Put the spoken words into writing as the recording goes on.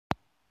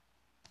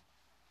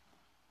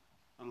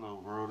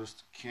this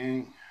the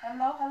King.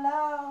 Hello,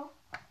 hello.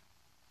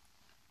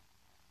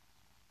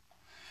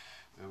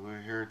 And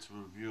we're here to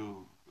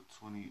review the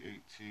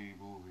 2018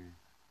 movie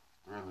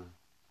Thriller.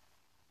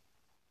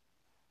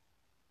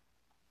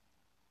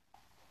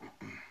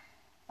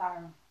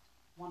 Sorry,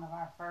 one of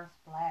our first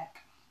black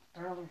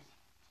thrillers,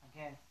 I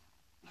guess.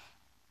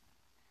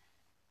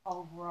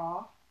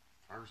 Overall,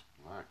 First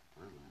black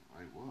thriller.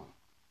 Like what?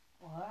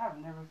 well, I've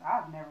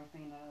never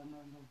seen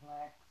another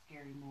black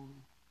scary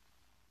movie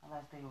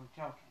unless they were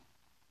joking.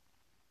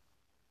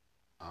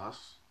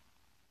 Us?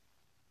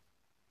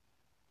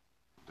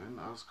 Didn't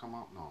Us come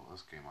out? No,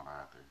 Us came out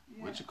after.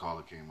 Yeah. What you call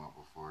it came out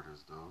before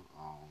this though.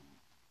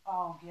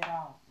 Oh, Get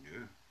Out.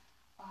 Yeah.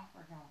 Oh, I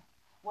forgot.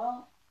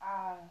 Well,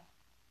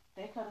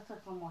 they could have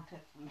took some more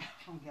tips from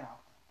from Get Out.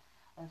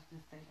 Let's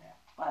just say that.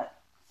 But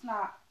it's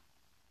not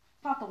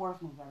the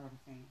worst movie I've ever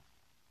seen.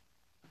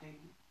 But they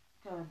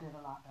could have did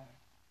a lot better.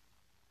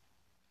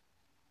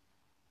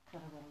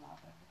 Could have did a lot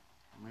better.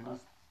 I mean, But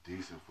it's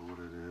decent for what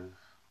it is.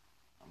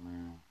 I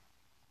mean,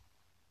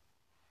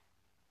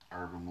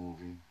 urban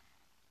movie.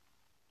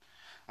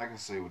 I can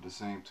say with the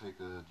same take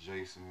of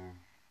Jason,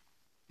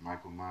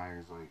 Michael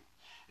Myers, like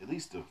at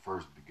least the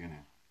first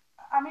beginning.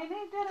 I mean,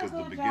 they did a Because the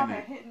good job beginning,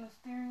 at hitting the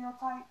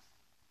stereotypes.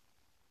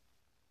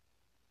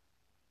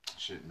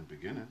 shit in the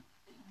beginning.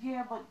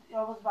 Yeah, but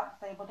I was about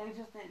to say, but they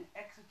just didn't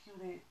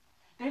execute it.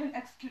 They didn't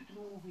execute the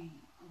movie.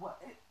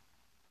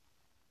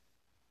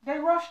 They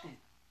rushed it.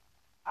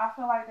 I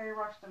feel like they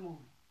rushed the movie.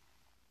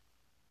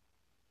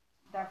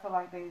 I feel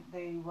like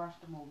they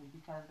rushed the movie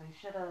because they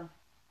should have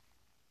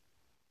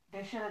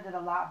did a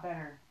lot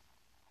better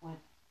with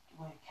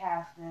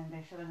casting.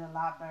 They should have did a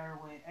lot better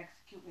with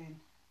executing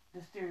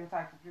the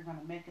stereotypes if you're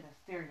gonna make it a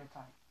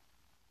stereotype.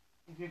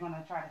 If you're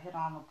gonna try to hit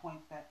on the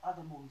points that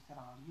other movies hit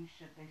on, they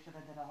should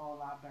have did a whole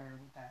lot better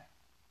with that.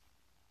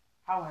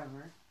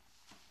 However,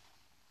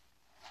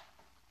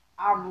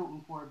 I'm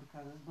rooting for it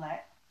because it's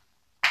black,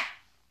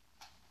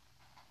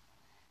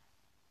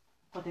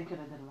 but they could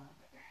have did a lot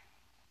better.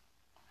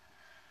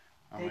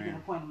 I They get a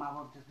mean, point in my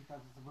book just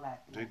because it's a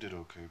black they movie. did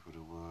okay for what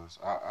it was.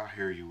 I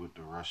hear you with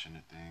the rushing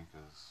it thing,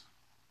 because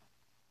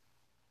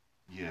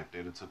yeah, if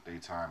they'd have took their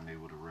time, they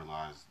would have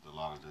realized a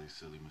lot of the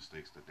silly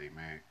mistakes that they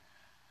made.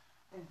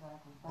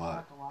 Exactly. But But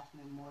after watching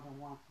it more than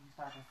once, you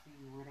start to see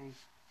where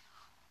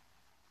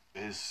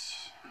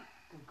it's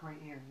the gray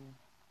area.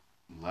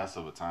 less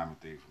of a timing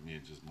thing for me.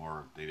 It's just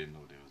more they didn't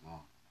know they was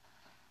long.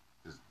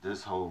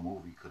 This whole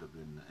movie could have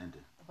been the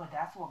ending. But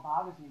that's what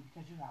bothers me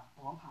because you have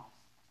Blumhouse.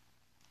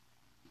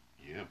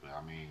 Yeah, but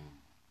I mean,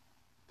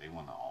 they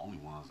weren't the only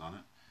ones on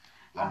it.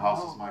 I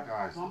Blumhouse is know, my but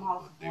guys though,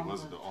 Blumhouse but is they one of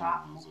wasn't the the only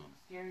top ones on it.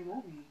 scary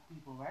movie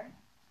people, right?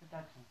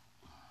 Production.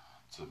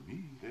 To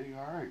me, they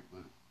alright,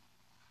 but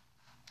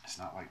it's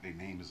not like their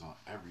name is on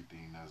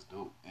everything that's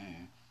dope,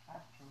 and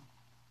That's true.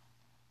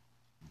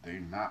 they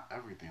not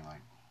everything.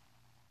 Like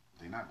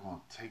they not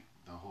gonna take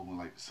the whole one.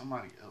 Like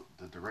somebody else,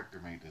 the director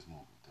made this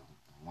movie, the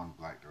one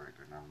black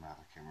director, and I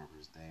can't remember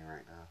his name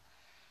right now,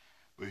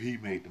 but he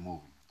made the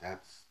movie.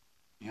 That's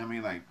you know what I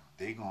mean. Like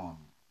they gonna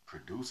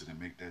produce it and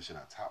make that shit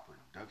a top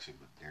production,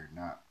 but they're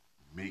not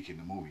making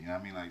the movie. You know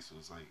what I mean? Like so,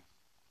 it's like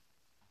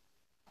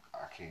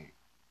I can't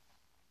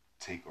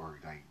take or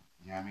like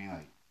you know what I mean.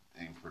 Like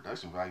and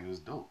production value is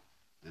dope.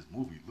 This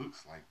movie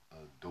looks like a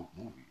dope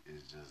movie.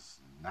 It's just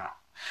not.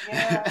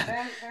 Yeah,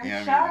 You know they what I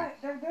mean? shot Like,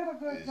 it. They did a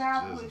good it's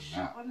job with just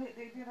not. shooting it.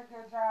 They did a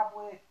good job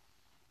with.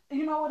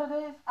 You know what it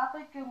is? I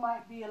think it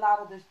might be a lot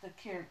of this the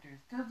characters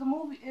because the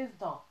movie is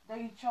dope.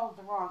 They chose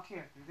the wrong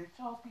characters. They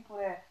chose people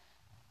that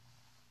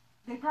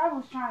they probably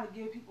was trying to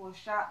give people a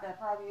shot that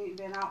probably ain't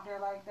been out there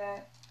like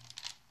that.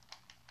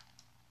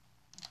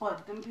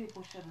 But them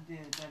people should have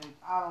did better.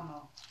 I don't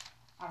know.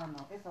 I don't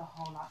know. It's a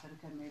whole lot that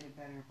could have made it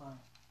better, but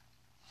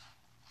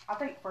I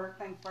think first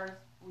thing first,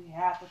 we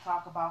have to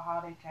talk about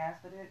how they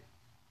casted it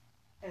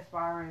as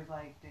far as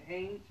like the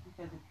age,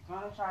 because if you're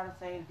gonna try to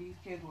say that these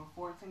kids were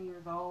 14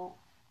 years old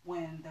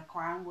when the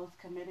crime was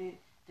committed,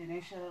 then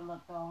they should have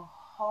looked a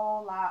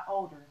whole lot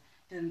older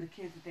than the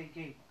kids that they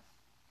gave us,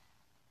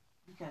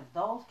 because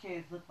those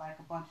kids look like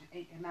a bunch of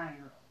 8 and 9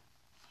 year olds.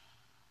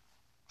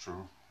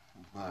 True,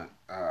 but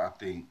I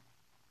think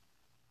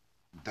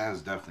that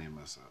is definitely a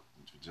mess up.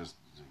 Just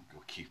to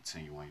go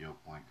continue on your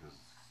point, because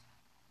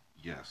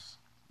yes,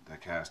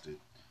 that casted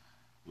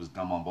was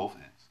dumb on both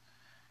ends.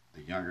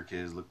 The younger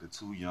kids looked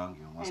too young,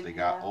 and once they And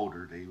got yeah,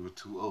 older, they were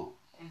too old.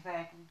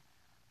 exactly,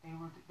 they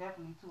were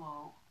definitely too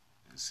old.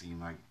 It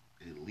seemed like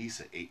at least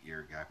an 8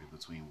 year gap in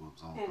between we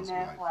was only And supposed to be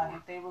that's like why four.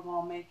 if they were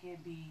gonna make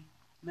it be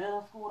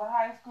middle school to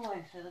high school,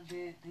 they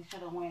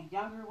should have went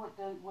younger with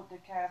the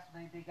cast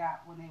they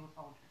got when they was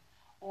older,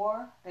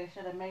 or they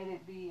should have made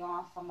it be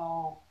on some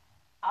old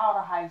out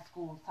of high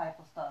school type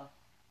of stuff.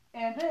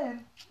 And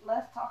then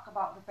let's talk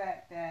about the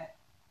fact that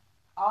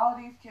all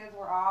these kids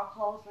were all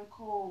close and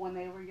cool when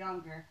they were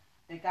younger.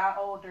 They got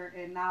older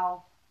and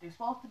now they're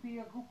supposed to be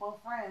a group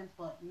of friends,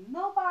 but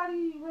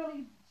nobody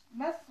really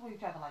messes with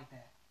each other like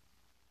that.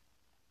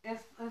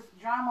 It's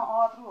drama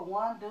all through it.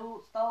 One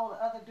dude stole the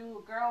other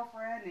dude's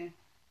girlfriend, and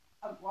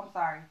I'm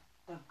sorry.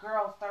 the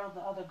girl stole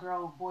the other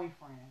girl's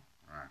boyfriend.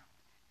 Right.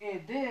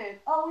 It did.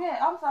 Oh yeah,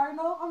 I'm sorry.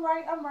 No, I'm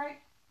right. I'm right.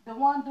 The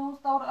one dude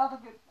stole the other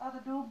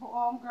dude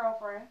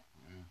girlfriend.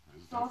 Yeah,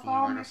 it's So it's definitely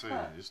all like I mixed said.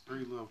 up. It's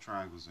three love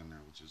triangles in there,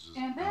 which is just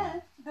And dumb.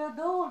 then the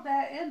dude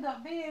that ended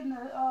up being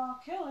the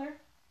killer,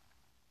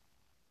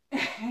 the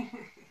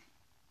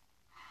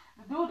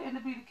dude that ended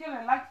up being the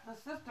killer likes the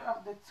sister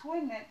of the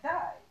twin that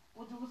died,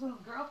 which was his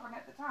girlfriend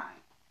at the time.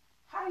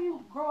 How do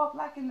you grow up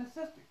liking the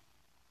sister?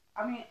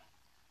 I mean,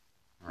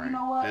 you Right.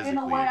 know what? In a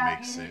Physically, way, it I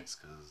makes get it. sense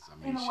because I In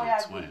mean, a way, she a I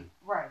get it. twin.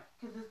 Right,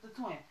 because it's the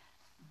twin.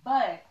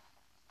 But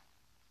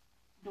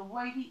the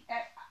way he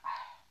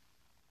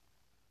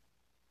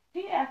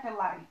acted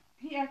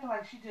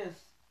like she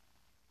just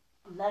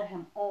led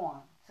him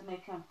on to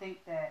make him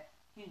think that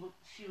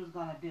she was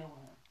gonna deal with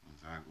him.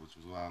 Exactly. Which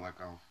was why,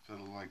 like, I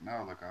feel like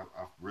now, like, I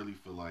really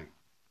feel like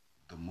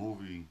the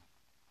movie,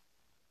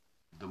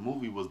 the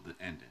movie was the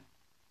ending.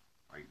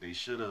 Like, they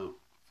should have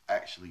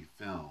actually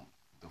filmed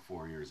the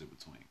 4 years in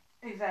between.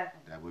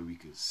 Exactly. That way we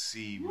could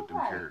see You're what them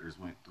right. characters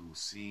went through,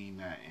 seeing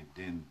that, and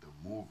then the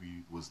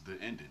movie was the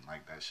ending.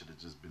 Like that should have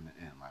just been the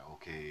end. Like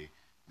okay,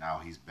 now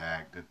he's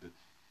back.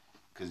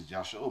 Because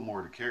y'all showed more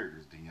of the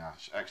characters than y'all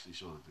actually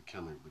showed the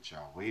killer. But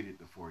y'all waited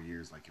the 4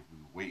 years like if we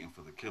were waiting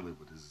for the killer,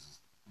 but this is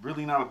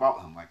really not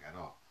about him like at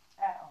all.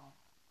 At all.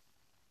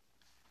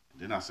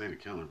 And then I say the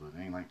killer, but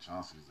it ain't like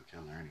Chauncey's the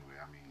killer anyway.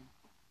 I mean,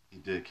 he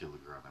did kill the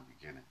girl in the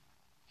beginning.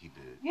 He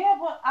did. Yeah,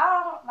 but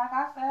like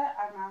I said,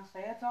 I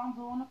said to him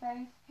blue in the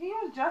face. He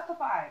was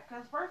justified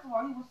because first of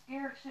all, he was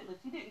scared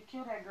shitless. He didn't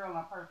kill that girl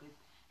on purpose.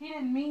 He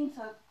didn't mean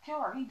to kill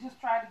her. He just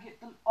tried to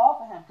get them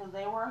off of him because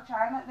they were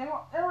trying to. They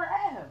were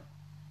at him.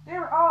 They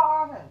were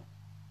all on him.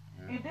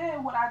 Yeah. And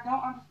then what I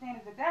don't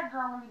understand is that that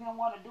girl really didn't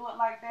want to do it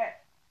like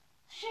that.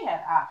 She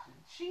had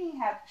options. She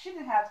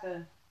didn't have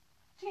to.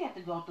 She had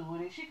to go through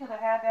with it. She could have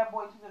had that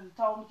boy. She could have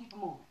told him to keep it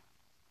moving.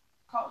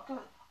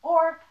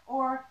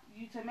 Or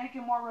you to make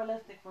it more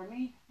realistic for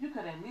me, you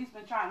could at least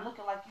been trying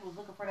looking like you was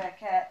looking for that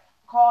cat.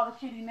 Call the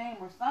kitty name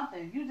or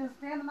something. You just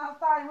standing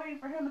outside waiting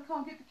for him to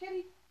come get the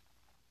kitty.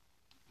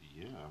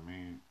 Yeah, I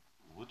mean,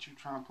 what you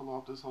trying to pull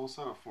off this whole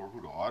setup for?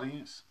 Who the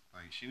audience?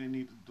 Like she didn't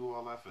need to do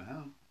all that for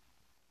him.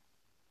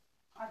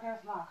 I guess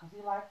not, cause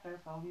he liked her,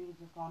 so he was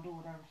just gonna do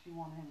whatever she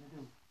wanted him to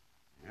do.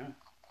 Yeah,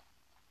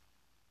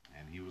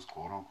 and he was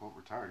quote unquote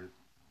retarded.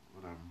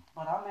 Whatever.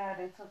 But I'm mad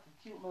they took a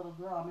cute little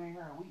girl and made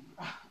her a weak,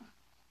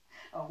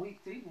 a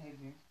weak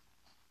teenager.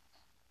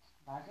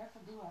 But I guess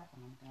it do happen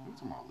You sometimes.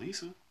 talking about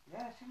Lisa?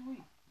 Yeah, she's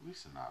weak.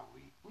 Lisa not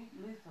weak. Weak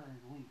Lisa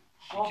is weak.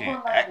 She Well,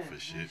 can't put it like act this: for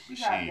shit, she but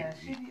she got ain't that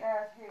weak. shitty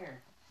ass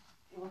hair.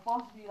 It was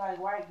supposed to be like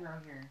white girl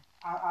hair.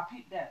 I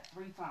peeped that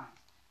 3 times.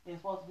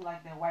 It's supposed to be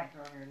like that white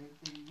girl hair.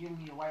 They give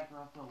me a white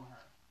girl feel with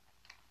her,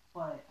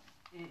 but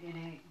it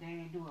ain't. They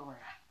ain't do it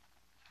right.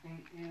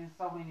 There's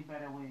so many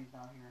better ways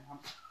out here.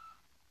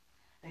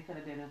 They could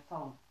have did it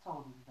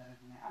totally better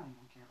than that. I don't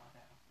even care about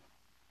that.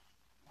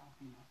 I'm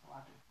female, so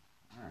I do.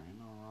 Alright, you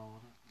know wrong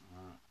with it.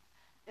 Alright.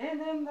 And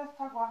then let's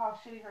talk about how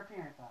shitty her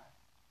parents are.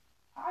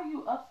 How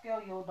you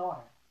upscale your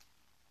daughter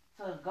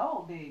to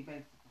gold dig,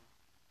 basically?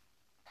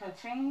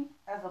 Kaching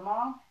as a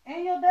mom,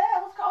 and your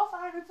dad was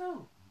co-signing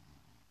too.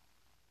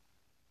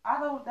 I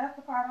don't. That's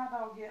the part I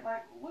don't get.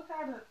 Like, what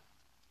kind of?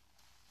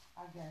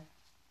 I guess.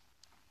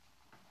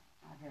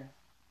 I guess.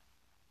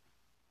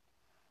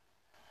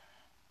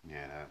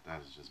 Yeah,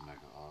 that is just mega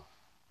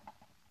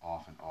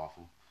off and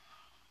awful.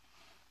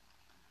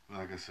 But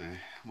like I say,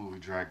 movie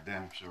dragged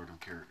them sure them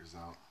characters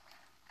out.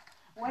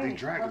 They Wait,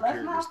 dragged but the let's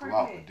characters not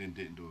throughout, forget. but then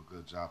didn't do a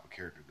good job of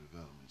character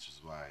development, which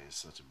is why it's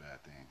such a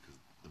bad thing. Because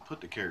to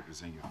put the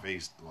characters in your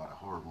face throughout a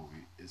horror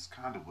movie is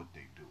kind of what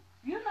they do.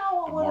 You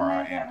know The what would more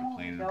have I made am that movie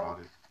complaining dope? about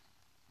it,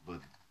 but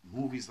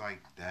movies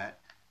like that,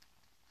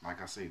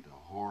 like I say, the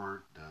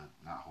horror, the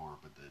not horror,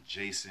 but the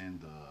Jason,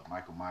 the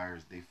Michael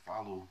Myers, they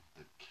follow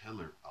the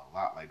killer a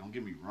lot. Like, don't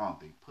get me wrong,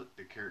 they put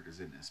the characters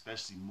in,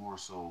 especially more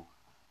so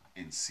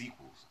in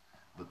sequels.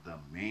 But the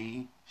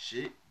main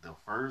shit, the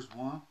first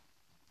one,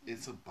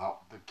 it's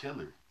about the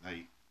killer.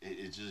 Like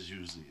it just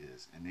usually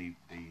is, and they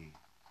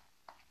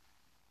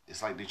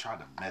it's like they try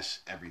to mesh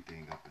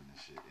everything up in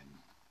this shit and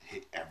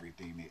hit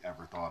everything they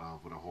ever thought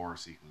of with a horror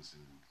sequence,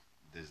 and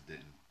this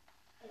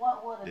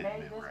What would have didn't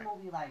made mean this right.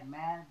 movie like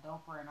mad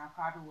doper, and I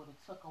probably would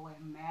have took away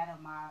mad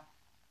of my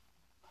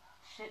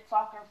shit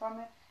talking from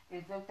it,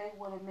 is if they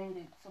would have made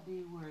it to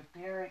be where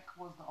Derek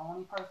was the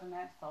only person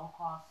that so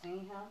called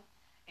seen him,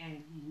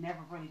 and he never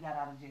really got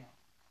out of jail.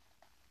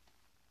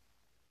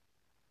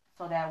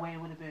 So that way it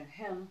would have been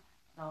him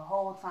the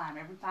whole time.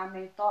 Every time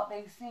they thought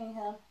they seen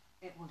him,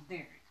 it was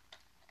Derek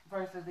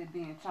versus it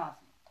being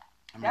Chauncey.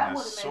 I mean, That that's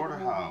would have made sort the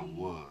of how it movie.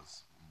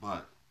 was,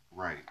 but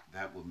right,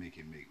 that would make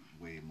it make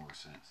way more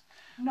sense.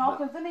 No, But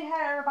because then they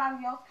had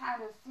everybody else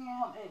kind of seeing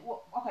him.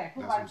 Well, okay,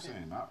 put it that's what I'm like this.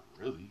 saying. Not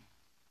really.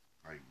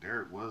 Like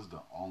Derek was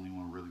the only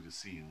one really to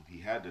see him.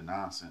 He had the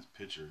nonsense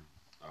picture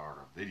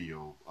or the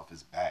video of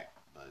his back,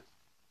 but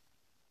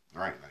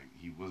right, like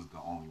he was the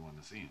only one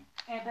to see him.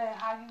 And then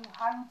how you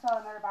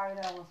telling everybody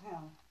that was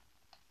him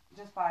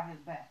just by his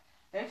back?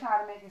 They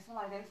try to make it seem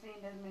like they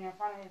seen this man in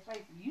front of his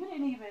face. You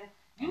didn't even.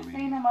 I You seen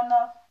mean, him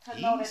enough to know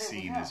he that it was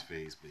seen him. his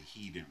face, but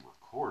he didn't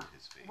record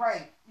his face.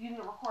 Right. You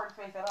didn't record his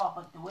face at all.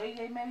 But the way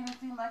they made it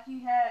seem like he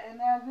had in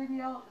that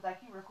video,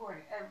 like he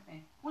recorded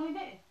everything. When he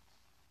didn't.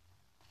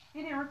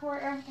 He didn't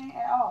record everything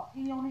at all.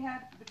 He only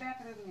had the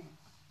back of his name.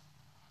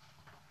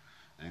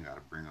 They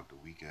gotta bring up the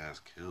weak ass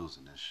kills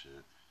in this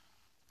shit.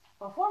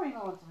 Before we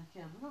go into the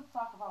kills, let's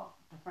talk about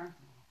the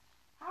principal.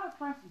 How the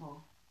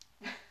principal?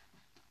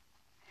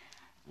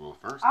 Well,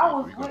 first I off,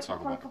 was we gonna with the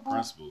talk about the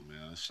principal. principal,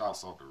 man.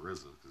 Shouts out to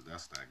RZA, because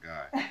that's that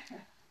guy.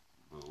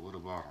 But what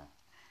about him?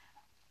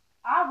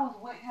 I was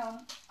with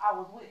him. I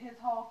was with his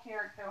whole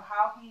character,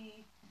 how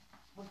he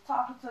was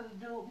talking to the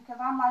dude,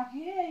 because I'm like,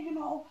 yeah, you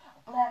know,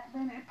 black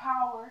men in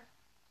power.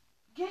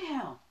 Get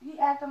him. He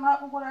acting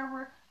up or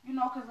whatever, you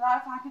know, because a lot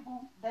of times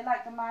people, they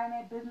like to mind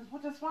their business,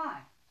 which is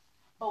fine.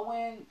 But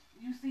when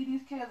you see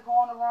these kids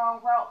going the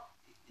wrong route,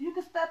 you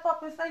can step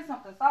up and say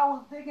something. So I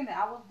was digging it.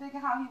 I was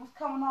digging how he was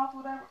coming off,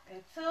 whatever,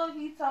 until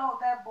he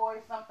told that boy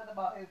something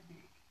about his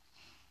dick.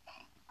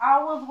 I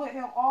was with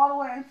him all the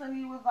way until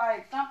he was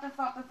like something,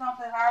 something,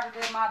 something harder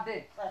than my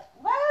dick. Like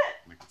what?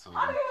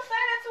 How do you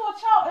say that to a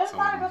child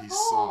inside of the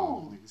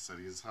school? Nigga said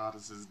he's hot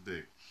as his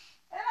dick.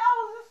 And I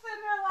was just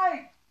sitting there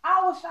like,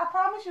 I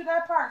promise you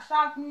that part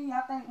shocked me.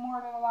 I think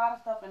more than a lot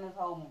of stuff in this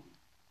whole movie.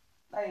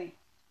 Like,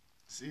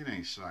 see, it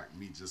ain't shocked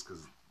me just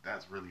because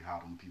that's really how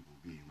them people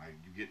be. Like,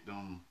 you get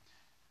them,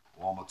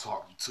 well, I'm gonna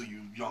talk to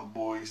you young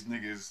boys,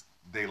 niggas.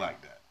 They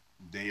like that.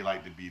 They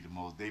like to be the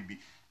most. They be,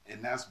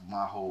 and that's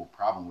my whole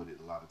problem with it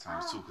a lot of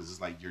times too. Because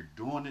it's like you're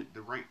doing it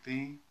the right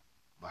thing,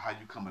 but how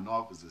you coming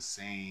off is the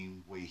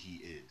same way he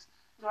is.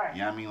 right.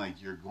 You know what I mean?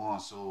 Like you're going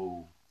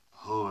so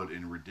hood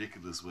and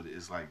ridiculous with it.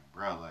 It's like,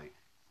 bro, like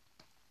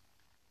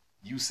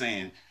you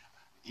saying.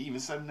 He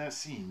even said in that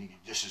scene,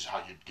 nigga, this is how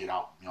you get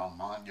out your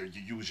mind. You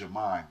use your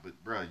mind, but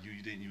bruh,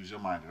 you didn't use your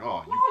mind at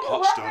all. No, You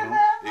punched on him.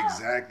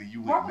 Exactly.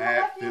 You went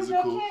mad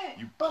physical.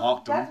 You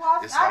punked him.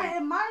 That's why I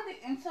didn't mind it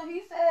until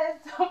he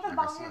said something like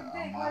about I said, his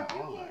I dick. mind Like,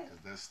 all that because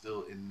that's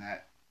still in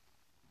that.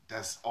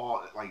 That's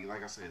all.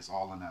 Like I said, it's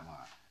all in that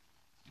line.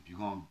 If you're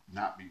gonna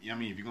not be, I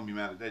mean, if you're gonna be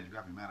mad at that, you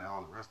gotta be mad at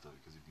all the rest of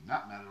it. Because if you're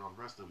not mad at all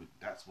the rest of it,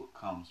 that's what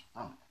comes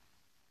from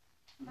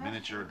it. The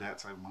minute you're that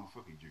type of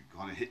motherfucker, you're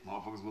gonna hit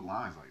motherfuckers with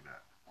lines like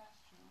that. That's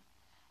true.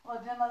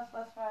 Well, then let's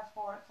fast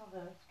forward to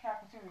the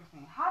cafeteria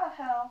scene. How the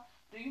hell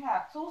do you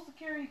have two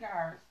security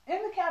guards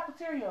in the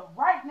cafeteria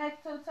right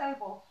next to the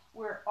table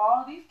where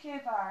all these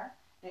kids are?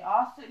 They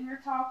all sitting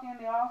there talking.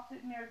 They all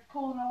sitting there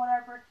cooling or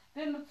whatever.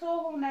 Then the two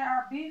of them that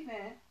are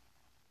beefing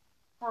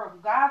for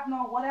God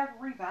know whatever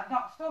reason.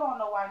 Still don't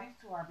know why these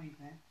two are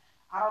beefing.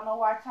 I don't know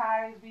why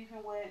Ty is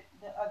beefing with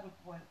the other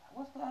boy.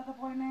 What's the other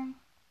boy name?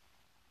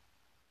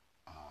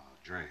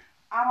 Dre.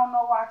 I don't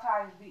know why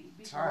Ty is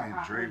beefing. Ty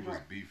and Dre was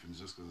beefing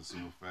just because of the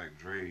simple fact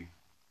Dre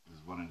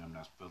is one of them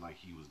that felt like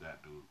he was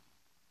that dude.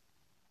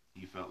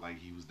 He felt like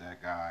he was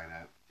that guy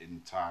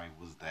and Ty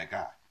was that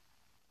guy.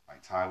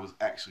 Like Ty was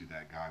actually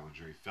that guy when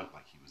Dre felt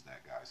like he was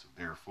that guy. So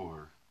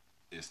therefore,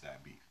 it's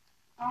that beef.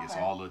 He gets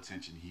all the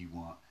attention he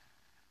want.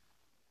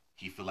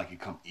 He feel like it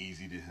come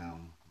easy to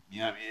him. You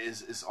know what I mean?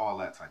 It's all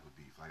that type of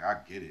beef. Like I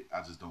get it.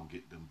 I just don't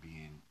get them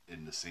being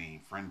in the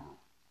same friend group.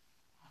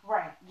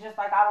 Right. Just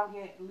like I don't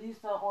get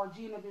Lisa or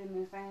Gina being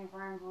in the same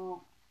friend group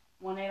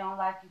when they don't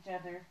like each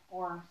other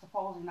or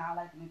supposedly not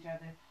liking each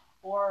other.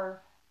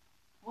 Or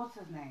what's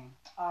his name?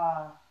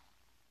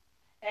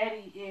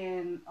 Eddie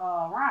and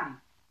Ronnie.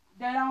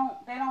 They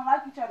don't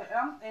like each other.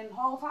 And the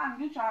whole time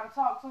you trying to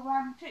talk to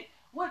Ronnie chick.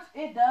 Which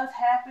it does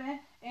happen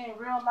in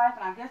real life,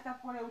 and I guess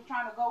that's where they was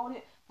trying to go with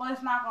it. But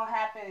it's not gonna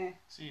happen.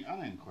 See, I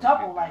didn't quite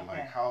double get that. like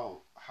that.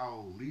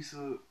 How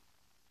Lisa,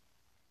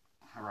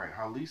 right?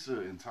 How Lisa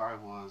and Ty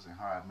was, and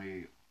how it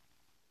made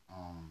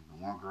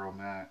the one girl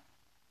mad.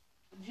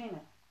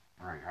 Gina.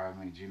 Right, how it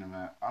made Gina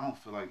mad. I don't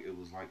feel like it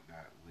was like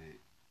that with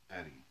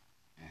Eddie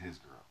and his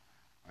girl.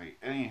 Like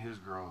Eddie and his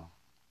girl,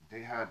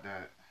 they had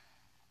that.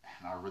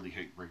 And I really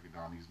hate breaking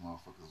down these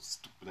motherfuckers'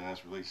 stupid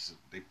ass relationships.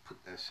 They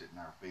put that shit in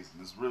our face,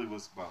 and this really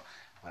was about.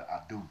 But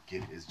I do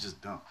get it. It's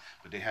just dumb.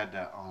 But they had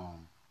that.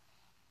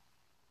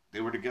 They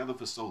were together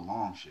for so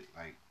long, shit.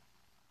 Like,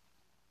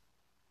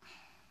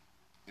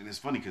 and it's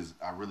funny because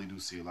I really do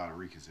see a lot of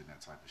Ricans in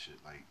that type of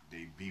shit. Like,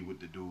 they be with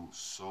the dude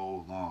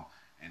so long,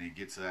 and it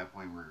gets to that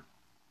point where,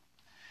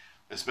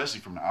 especially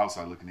from the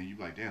outside looking in, you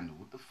be like, damn,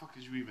 what the fuck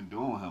is you even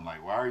doing with him?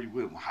 Like, why are you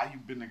with him? How you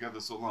been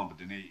together so long? But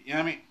then they, you know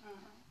what I mean? Mm-hmm.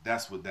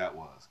 That's what that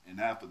was. And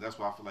that's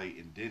why I feel like,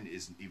 and then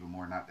it's even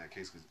more not that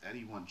case because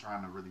Eddie wasn't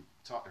trying to really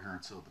talk to her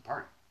until the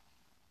party.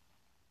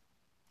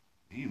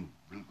 He didn't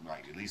really,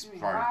 like, at least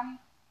prior. Ronnie?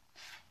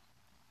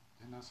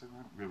 Didn't I say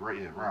Ronnie?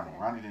 Right, yeah, Ronnie.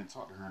 Ronnie didn't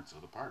talk to her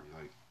until the party.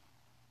 Like,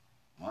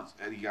 once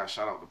Eddie got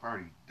shot out the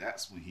party,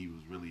 that's when he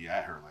was really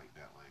at her like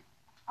that.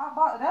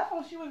 Like, that's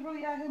when she was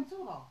really at him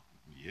too, though.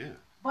 Yeah.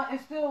 But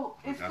it's still.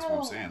 That's what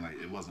I'm saying.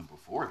 Like, it wasn't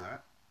before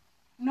that.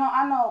 No,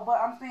 I know,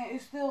 but I'm saying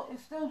it's still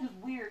just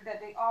weird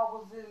that they all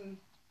was in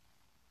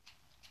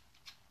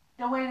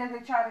the way that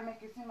they try to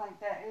make it seem like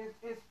that.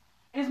 It's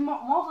It's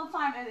most of the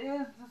time it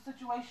is the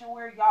situation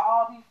where y'all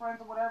all be friends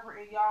or whatever,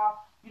 and y'all,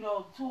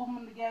 two of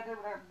them together,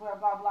 blah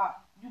blah blah.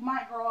 You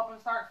might grow up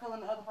and start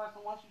feeling the other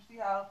person once you see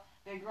how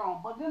they grown.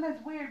 But then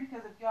it's weird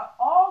because if y'all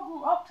all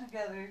grew up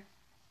together,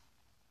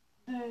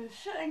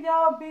 shouldn't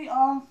y'all be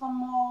on some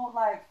more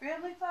like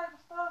family type of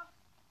stuff?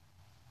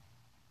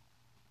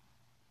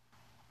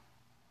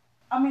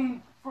 I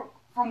mean,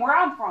 from where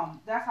I'm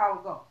from, that's how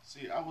it goes.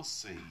 See, I would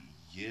say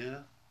yeah,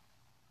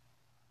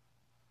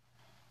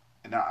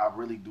 and I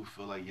really do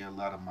feel like yeah, a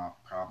lot of my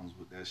problems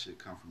with that shit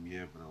come from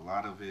yeah, but a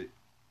lot of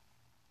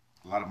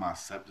my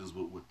acceptance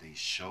with what they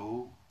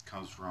show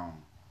comes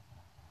from.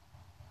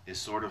 It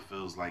sort of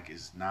feels like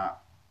it's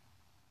not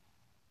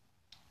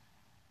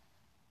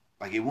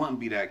like it wouldn't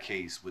be that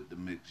case with the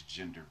mixed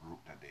gender group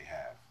that they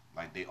have.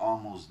 Like they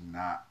almost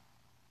not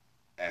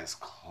as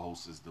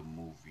close as the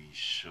movie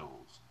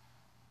shows.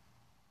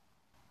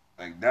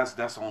 Like that's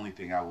the only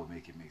thing I would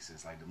make it make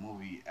sense. Like the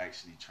movie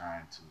actually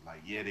trying to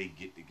like yeah they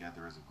get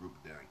together as a group,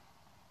 but like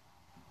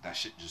that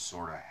shit just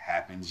sort of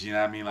happens. You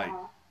know what I mean? Like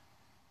Uh-huh.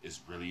 it's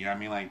really you know what I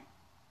mean like,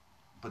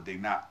 but they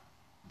not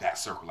that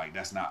circle. Like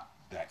that's not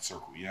that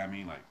circle. You know what I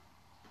mean? Like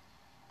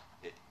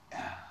it,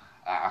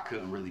 I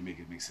couldn't really make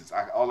it make sense.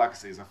 All I can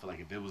say is I feel like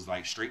if it was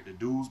like straight the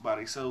dudes by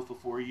themselves for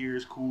 4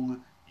 years, cool,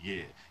 yeah.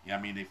 You know what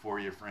I mean? They 4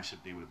 year friendship,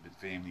 they would have been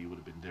family. It would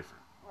have been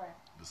different. Right.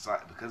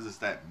 Besides, because it's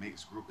that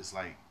mixed group, it's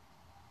like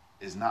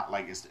it's not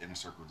like it's the inner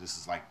circle. This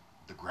is like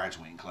the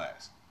graduating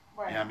class.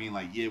 You Right. know what I mean?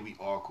 Like, yeah, we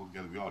all cool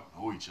together. We all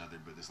know each other,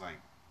 but it's like,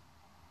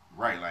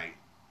 right, like,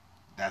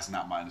 that's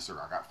not my inner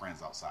circle. I got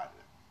friends outside of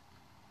that.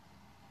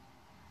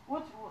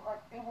 Which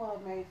like it would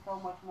have made so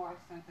much more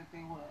sense if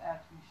they would have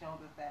actually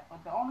showed us that.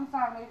 But the only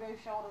time they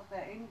showed us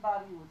that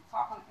anybody was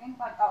talking,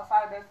 anybody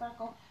outside that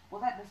circle,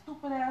 was at the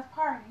stupid ass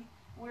party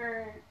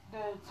where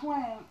the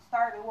twin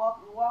started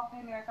walked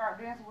in there and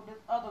started dancing with this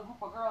other group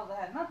of girls that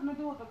had nothing to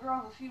do with the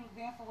girls that she was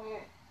dancing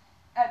with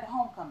at the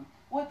homecoming.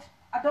 Which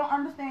I don't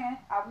understand.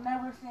 I've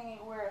never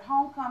seen where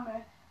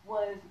homecoming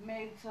was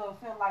made to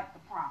feel like the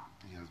prom.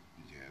 Yeah,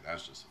 yeah,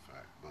 that's just a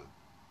fact. But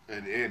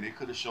and they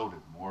could have showed it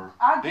more.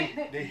 I They get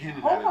that they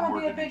hinted at it homecoming more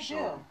be a than they big showed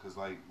deal. it. Cause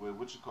like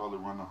what you call it,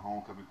 run the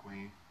homecoming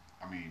queen.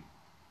 I mean,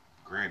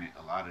 granted,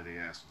 a lot of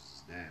their ass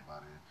was dead by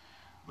then,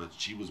 but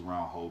she was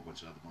around a whole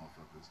bunch of other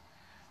motherfuckers.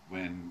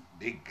 When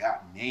they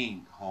got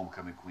named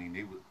homecoming queen,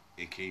 they would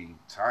it came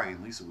Ty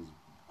and Lisa was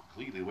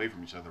completely away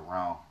from each other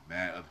around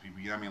mad other people.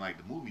 You know what I mean? Like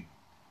the movie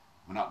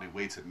went out their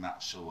way to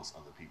not show us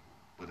other people.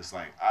 But it's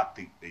like I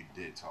think they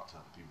did talk to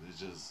other people. It's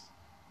just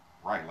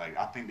right. Like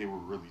I think they were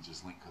really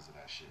just linked because of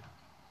that shit.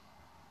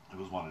 It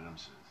was one of them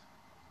shits.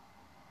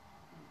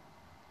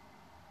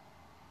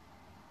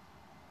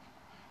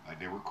 Like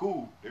they were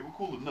cool. They were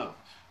cool enough,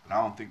 but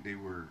I don't think they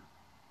were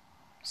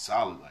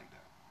solid like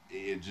that.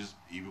 It just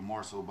even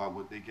more so about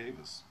what they gave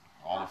us.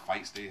 All the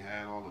fights they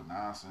had, all the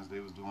nonsense they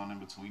was doing in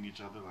between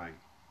each other. Like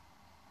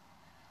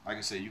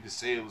I said, you could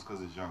say it was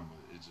because it's young,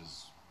 but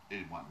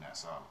it wasn't that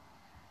solid.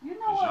 You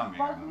know Because what young ain't got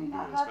bugs me nothing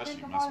now good, that I think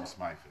especially messing about with it?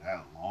 somebody for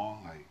that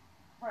long. Like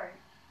Right.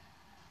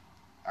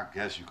 I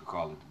guess you could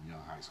call it the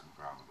young high school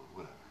problems, but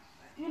whatever.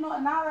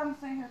 Now that I'm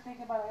sitting here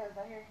thinking about it as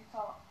I hear you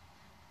talk,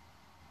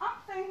 I'm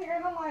sitting here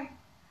and I'm like,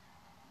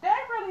 that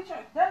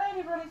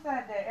lady really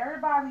said that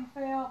everybody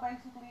failed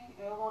basically.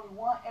 There was only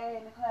one A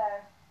in the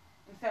class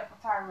except for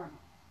Tyrone.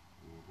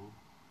 Mm-hmm.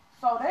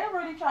 So they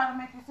really tried to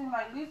make it seem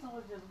like Lisa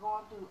was just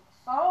going through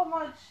so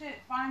much shit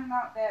finding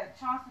out that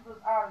Chauncey was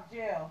out of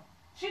jail.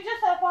 She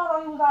just had found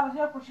out he was out of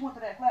jail before she went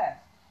to that class.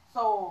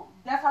 So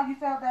that's how you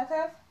failed that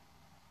test?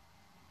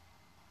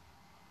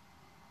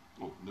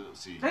 Well,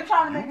 see, They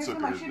trying to you make it took seem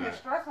it like as she been that.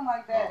 stressing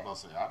like I was that. about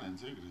to say I didn't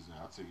take it as that.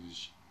 I take it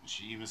as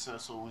she even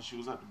said so when she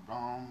was at the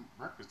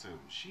breakfast table.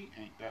 She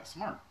ain't that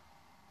smart.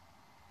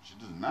 She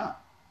does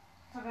not.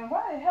 So then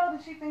why the hell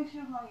did she think she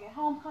was going to get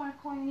homecoming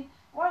queen?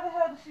 Why the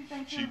hell did she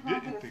think she She was going to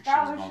didn't get a think she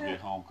was gonna get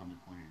scholarship? homecoming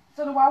queen.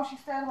 So then why was she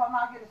sad about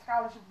not getting a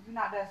scholarship if you're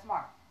not that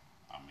smart?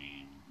 I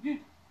mean, You you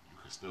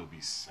could still be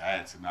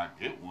sad to not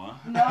get one.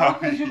 No, I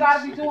because you mean, got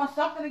to be shit. doing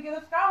something to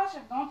get a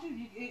scholarship, don't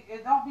you?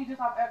 It don't be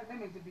just off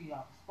academics. It be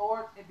off of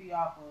sports. It be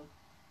off of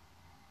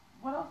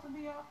what else? It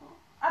be off of.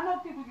 I know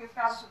people get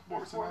scholarships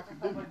for Sports and sports and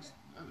stuff like academics.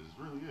 that. That is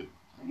really it.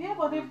 Yeah,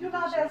 but Really if you're get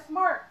that not shit. that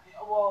smart,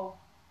 well,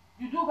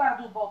 you do got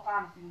to do both.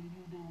 Honestly,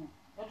 you do.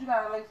 Don't you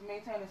got to like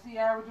maintain a C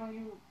average when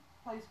you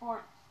play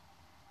sports?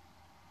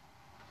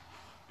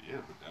 Yeah,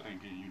 but that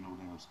ain't getting you no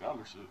damn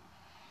scholarship.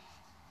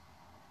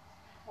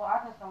 Well,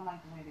 I just don't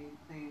like the way they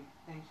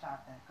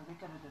shot that because they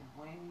could have done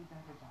a way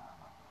better job.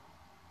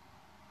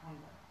 Way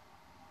better.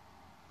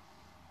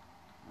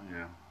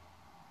 Yeah.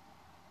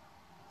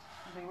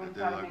 They really And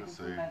then, try to like make I it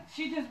seem say, like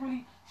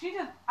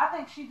I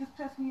think she just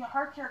pissed me off.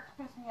 Her character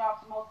pissed me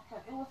off the most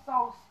because it was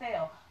so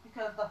stale.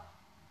 Because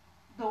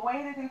the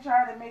way that they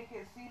tried to make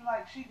it seem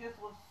like she just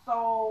was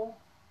so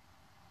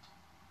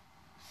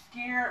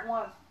scared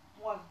once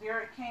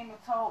Derek came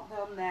and told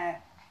them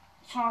that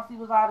Chauncey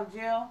was out of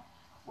jail.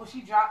 When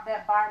she dropped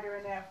that binder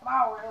and that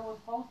flower,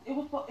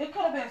 it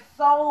could have been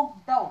so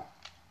dope,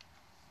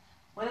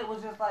 but it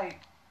was just like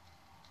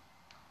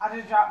I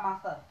just dropped my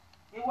stuff.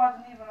 It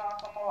wasn't even on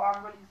some more.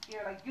 I'm really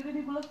scared. Like you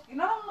didn't even look. None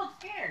of them look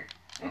scared.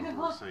 I They was just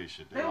gonna look. say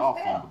shit. They They were all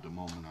still. fumbled the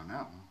moment on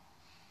that one.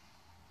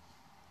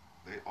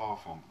 They all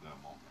fumbled that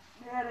moment.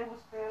 Yeah, they was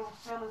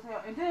still as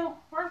hell. And then,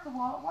 first of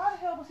all, why the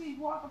hell was he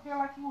walk up there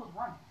like he was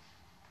running?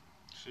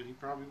 Shit, he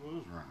probably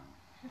was running.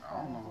 His I fat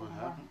don't know ass what wasn't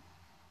happened. running.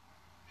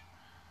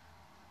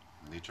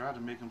 They tried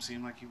to make him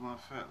seem like he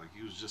wasn't fat, like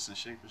he was just in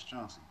shape as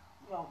Chauncey.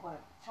 Yo,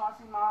 but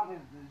Chauncey mom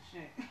is the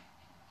shit.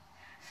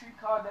 She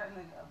called that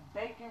nigga a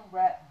bacon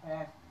rat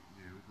bastard.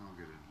 Yeah, we're gonna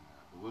get into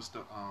that. But what's the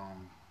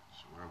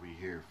so while we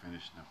here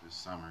finishing up this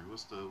summary,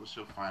 what's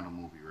your final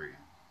movie rating?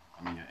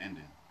 I mean your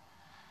ending.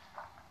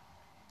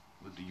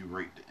 What do you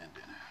rate the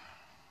ending?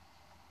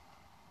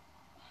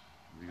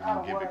 We Out gonna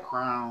of give it what?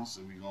 crowns,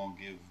 and we gonna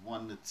give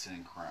 1 to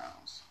 10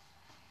 crowns.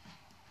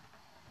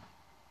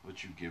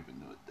 What you giving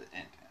the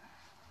ending?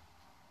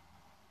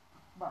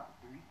 About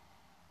a three.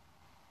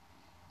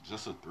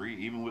 Just a 3,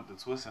 even with the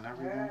twist and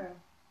everything. Yeah.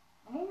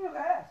 The movie was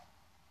ass.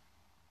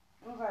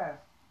 It was ass.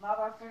 Now that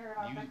I sit here and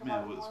I You think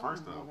about man it, was more,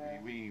 first it was off,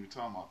 ass. we ain't even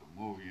talking about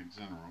the movie in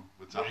general,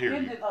 which I The hear you.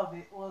 ending of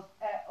it was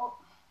at. Oh,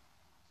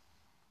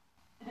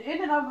 the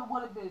ending of it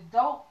would have been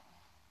dope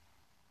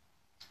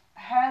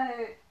had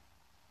it.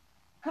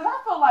 Cause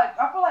I feel like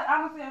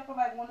honestly, I feel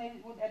like when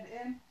at the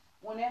end,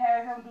 when they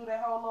had him do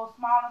that whole little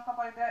smile and stuff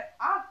like that,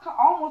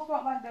 almost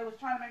felt like they was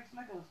trying to make it seem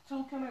like it was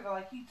two killers, or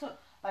like he took,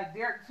 like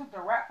Derek took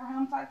the rap for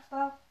him type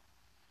stuff,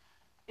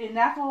 and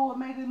that's what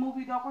made the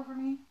movie doper for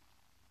me.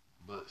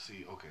 But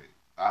see, okay,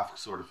 I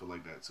sort of feel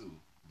like that too,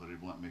 but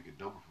it won't make it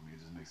doper for me. It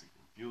just makes it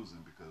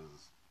confusing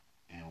because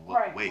in what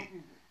Right, way?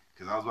 confusing.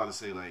 Because I was about to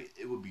say like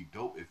it would be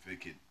dope if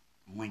it could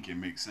link and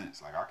make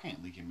sense. Like I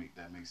can't link and make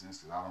that make sense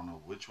because I don't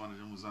know which one of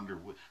them was under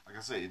what. Like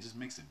I said, it just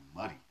makes it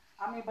muddy.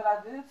 I mean, but I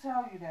did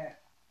tell you that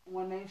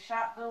when they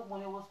shot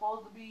when it was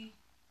supposed to be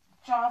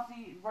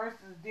Chauncey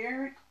versus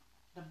Derek,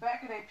 the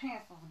back of their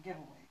pants was a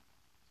giveaway.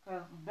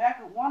 Cause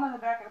one of the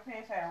back of the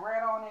pants had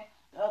red on it,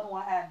 the other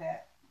one had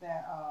that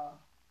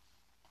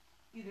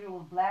either it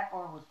was black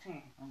or it was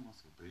tan. I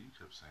must have, you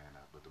kept saying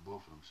that, but the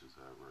both of them should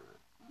have red.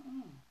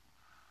 Mm-mm.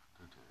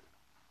 Good dad.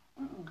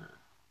 Mm-mm. Okay.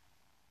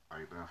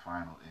 Like that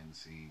final end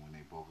scene when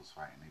they both was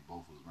fighting, they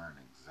both was wearing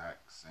the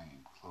exact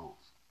same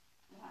clothes.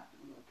 You have to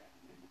look at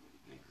it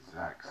individually.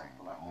 Exact same.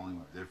 The only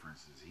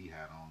difference is he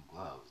had on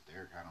gloves.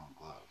 Derek had on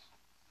gloves.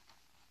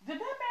 Did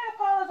that man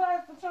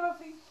apologize to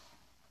Chauncey?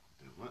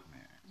 Did what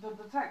man? The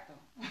detective.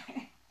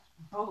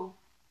 Boo.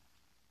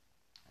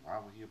 Why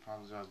would he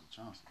apologize to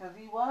Chauncey? Cause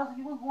he was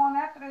going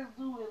after this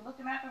dude and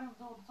looking after this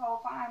dude this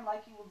whole time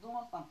like he was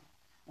doing something.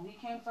 When he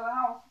came to the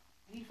house,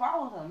 he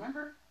followed him.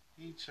 Remember?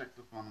 He checked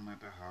up on him at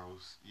the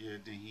house. Yeah,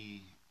 then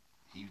he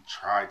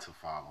tried to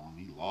follow him.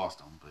 He lost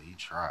him, but he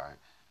tried.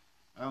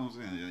 I was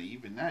saying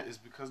even that is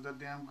because that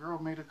damn girl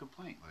made a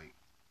complaint. Like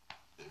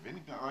if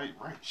anything, right,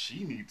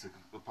 she needs to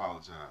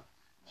apologize.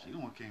 She the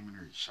one came in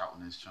here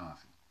shouting at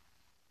Chauncey.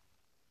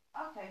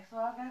 Okay, so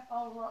I guess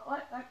overall,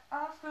 like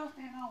I still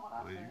stand on what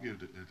I Well, you said. give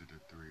the ending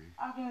a 3.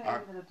 I'll give it I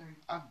a three.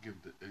 I give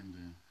the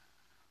ending.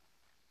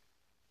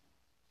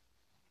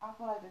 I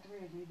feel like the three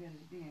is me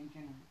being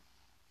generous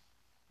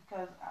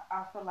because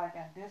I feel like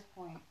at this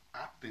point,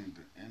 I think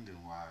the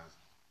ending wise,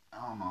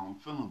 I don't know. I'm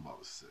feeling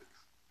about a 6.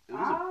 It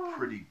was a I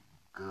pretty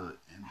good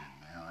ending,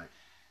 man.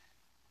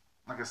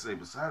 Like I say,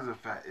 besides the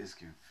fact it's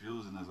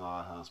confusing as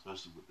all hell,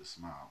 especially with the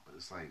smile. But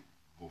it's like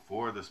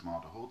before the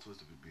smile, the whole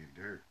twist of it being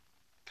there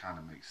kind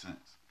of makes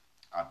sense.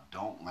 I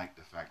don't like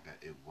the fact that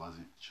it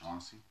wasn't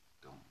Chauncey.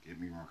 Don't get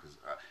me wrong, because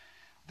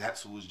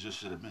that's who it just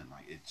should have been.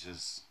 Like it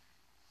just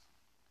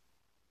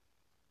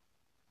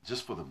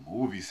for the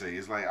movie sake.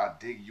 It's like I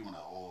dig you want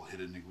to hit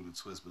a nigga with a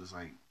twist, but it's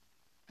like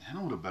hit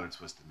him with a better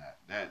twist than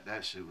that.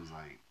 That shit was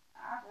like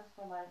just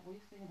feel like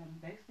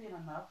they've seen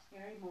enough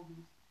scary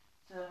movies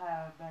to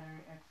have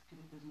better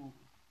executed this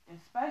movie,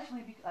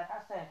 especially because like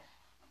I said,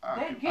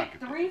 they get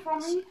three from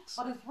me,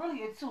 but it's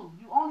really a two.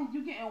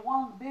 You getting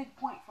one big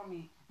point from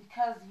me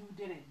because you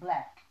did it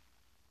black.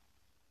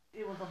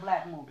 It was a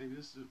black movie.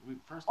 Baby,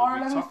 first Or we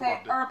let me talk say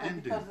about the urban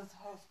ending. because it's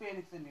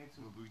Hispanics in there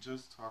too. We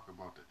just talk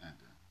about the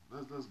ending.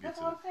 Let's get That's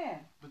to what it. I'm saying.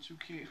 But you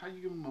can't. How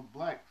you give him a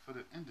black for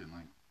the ending?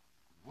 Like,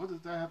 what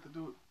does that have to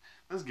do?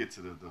 Let's get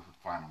to the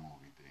final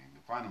movie thing,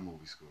 the final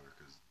movie score,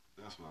 because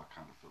that's what I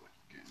kind of feel like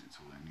you're getting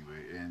into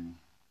anyway. And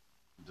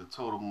the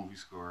total movie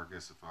score, I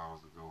guess, if I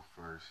was to go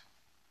first,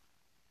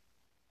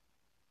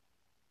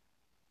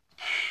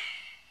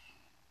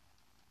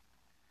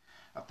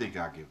 I think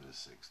I'll give it a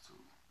 6 too,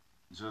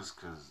 just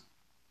because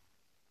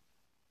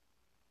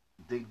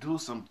they do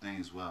some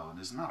things well, and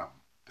it's not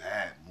a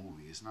bad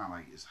movie. It's not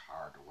like it's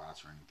hard to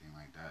watch or anything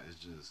like that. It's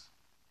just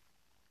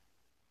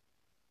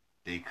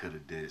they could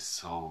have did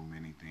so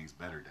many things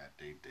better that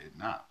they did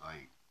not.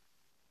 Like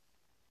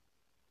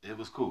it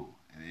was cool,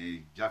 and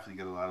they definitely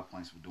get a lot of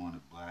points for doing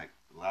it black.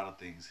 A lot of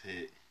things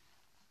hit,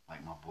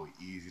 like my boy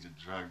Easy, the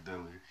drug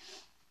dealer.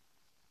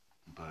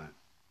 But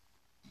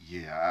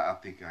yeah,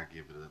 I think I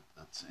give it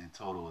in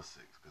total a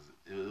 6 because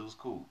it was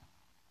cool.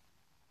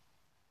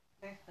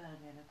 They still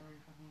did a three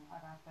for me.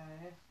 Like I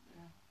said,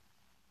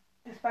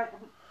 Especially,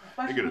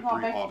 They especially if get we're a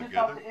gonna three base it just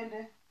off altogether. the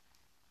ending.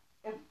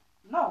 If,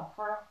 no,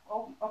 for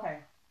oh, okay,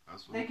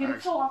 That's what they get I'm a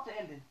two asking. off the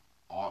ending.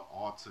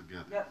 All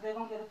together. Yep, they're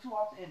gonna get a two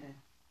off the ending.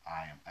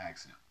 I am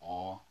asking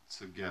all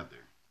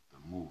together the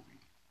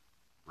movie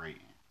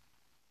rating.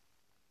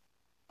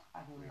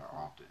 I give We it a are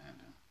four. off the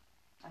ending.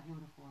 I give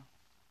it a four.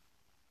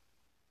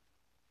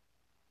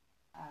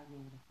 I give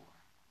it a four.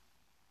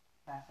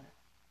 That's it.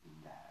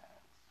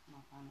 That's my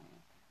final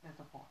answer. It's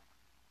a four.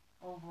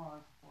 Overall,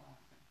 it's a four. I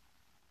think.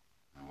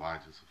 And why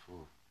just a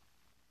four?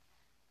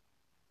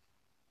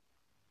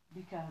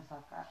 Because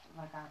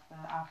like I said,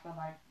 I feel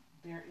like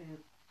there is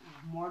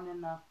more than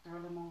enough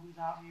thriller movies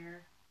out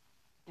here.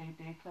 They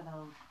could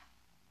have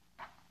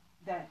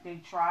that they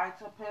tried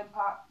to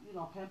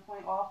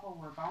pinpoint off of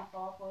or bounce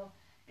off of,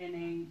 and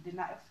they did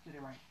not execute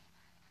it right.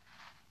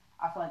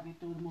 I feel like they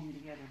threw the movie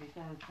together. They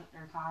could have took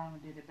their time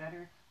and did it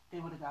better. They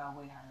would have got a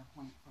way higher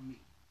point from me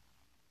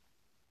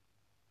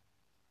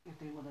if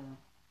they would have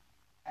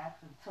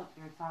actually took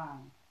their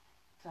time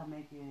to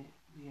make it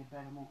be a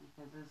better movie.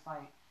 Because it's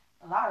like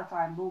a lot of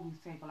times movies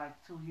take like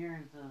 2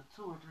 years to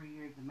 2 or 3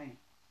 years to make.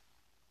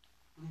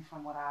 At least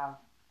from what I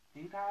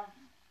think I've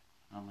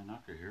I mean, I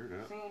could hear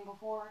that, seen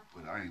before.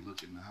 but I ain't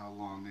looking at how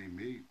long they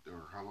made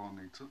or how long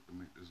they took to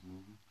make this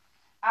movie.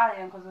 I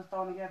am because it's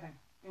thrown together.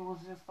 It was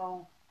just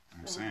so.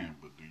 I'm It was, saying,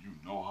 but do you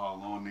know how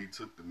long they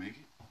took to make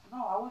it?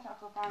 no, I wish I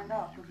could I find mean,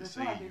 out you because could it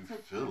say feel like you it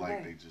took feel 3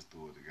 like days. they just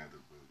threw it together,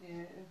 but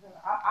Yeah,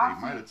 they I've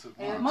might seen, have took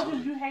and as long much to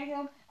as it. you hate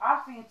him,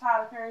 I've seen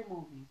Tyler Perry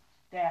movies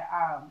that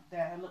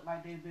look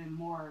like they've been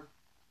more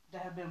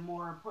that have been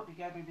more put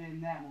together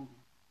than that movie.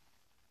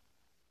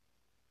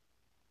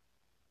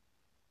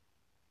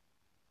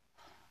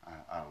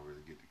 I don't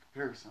really get the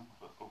comparison,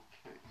 but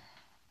okay.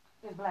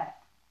 It's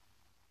black.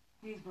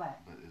 He's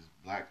black. But it's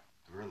black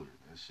thriller.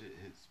 That shit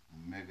hits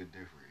mega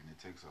different, and it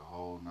takes a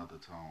whole nother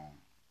tone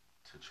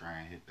to try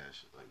and hit that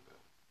shit like that.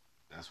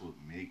 That's what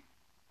make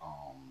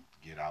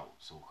Get Out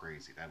so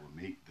crazy. That would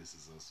make This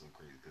Is Us so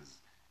crazy because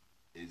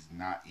it's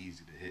not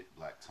easy to hit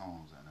black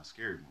tones in a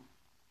scary movie.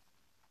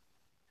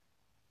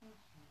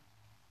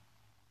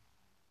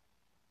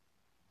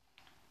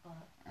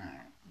 But All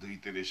right. Do you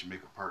think they should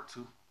make a part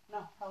two?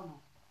 no, hell no.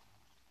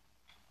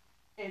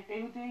 If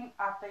anything,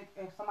 I think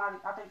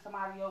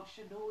somebody else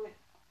should do it.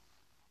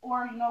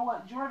 Or you know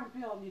what, Jordan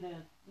Peele need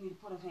to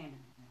put his hand in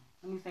it. Then.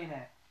 Let me say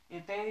that.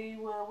 If they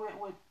would have went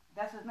with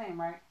that's his name,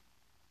 right?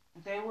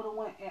 If they would have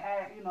went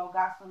and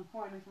got some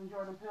pointers from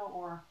Jordan Peele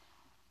or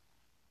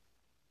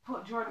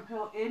put Jordan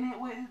Peele in it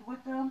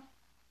with them,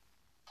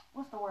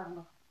 what's the word I'm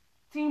looking?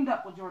 Teamed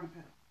up with Jordan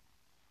Peele.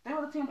 They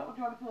would have teamed up with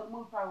Jordan Peele. The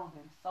movie probably would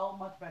have been so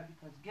much better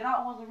because Get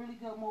Out was a really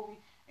good movie,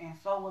 and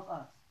so was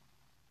Us.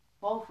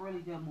 Both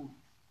really good movies.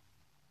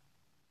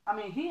 I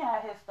mean, he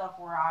had his stuff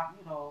where I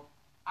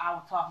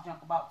would talk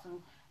junk about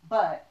too,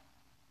 but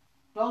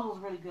those was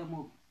really good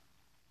movies.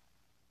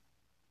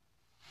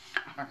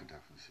 I could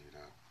definitely see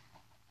that.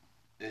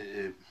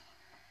 It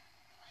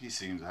he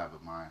seems to have a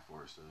mind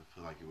for it, so I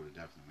feel like it would have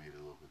definitely made it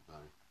a little bit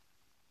better.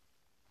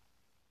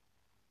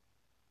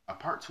 A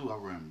part two, I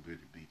wouldn't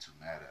really be too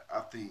mad at.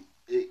 I think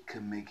it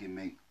could make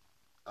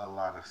a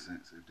lot of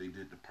sense if they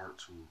did the part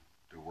two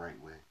the right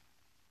way.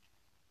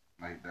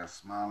 Like that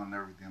smile and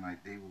everything,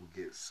 like they will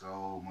get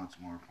so much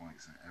more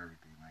points and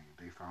everything. Like if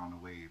they found a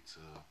way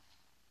to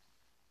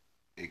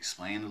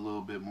explain a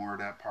little bit more of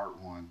that part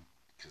one,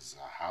 because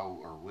how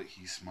or what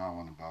he's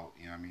smiling about,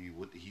 you know what I mean?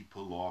 What did he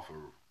pull off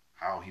or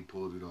how he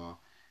pulled it off?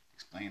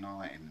 Explain all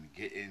that and then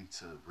get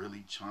into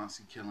really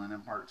Chauncey killing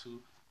in part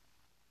two.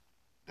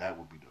 That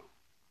would be dope.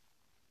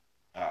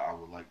 I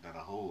would like that a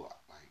whole lot.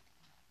 Like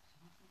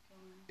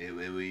it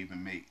would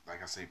even make,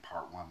 like I say,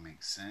 part one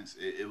makes sense.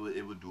 It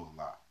would do a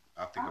lot.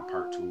 I think a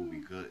part two would be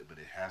Um, good, but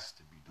it has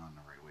to be done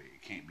the right way.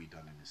 It can't be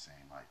done in the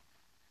same light.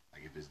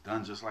 Like if it's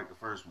done just like the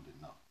first one, then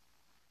no.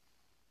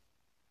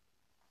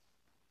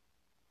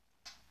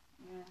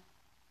 yeah,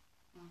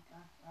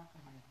 I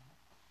could hear that.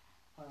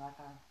 But like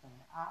I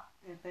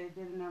said, if they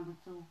did a number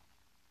two,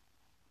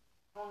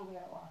 only way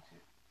I watch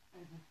it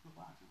is if you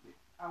watch it.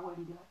 I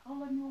wouldn't be like, oh,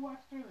 let me watch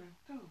Thriller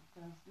too,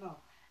 because no.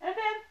 And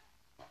then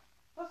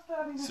let's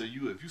tell you So this: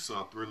 if you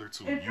saw Thriller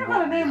two, if you you're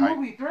gonna won't be name a hyped.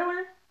 movie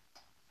Thriller,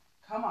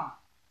 come on,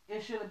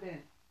 it should have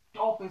been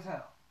dope as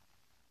hell.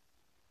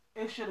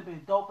 It should have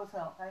been dope as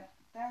hell. Like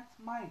that's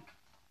Mike.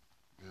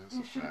 Yeah, that's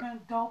a It should have fact.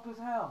 been dope as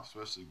hell.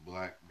 Especially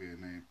black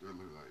being named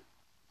Thriller, like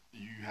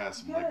you had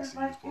some Yes, legacy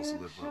you're like supposed to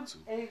it live up should to.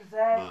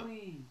 But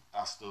exactly.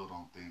 I still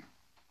don't think.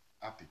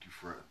 I think you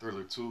front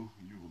Thriller two.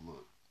 You will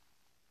look.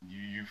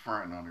 You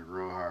fronting on it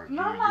real hard.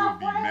 No, I'm You will not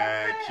be afraid of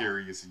mad it.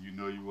 curious, and you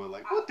know you will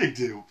like what they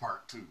did with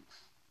part two.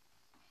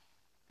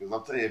 Because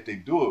I'll tell you, if they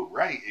do it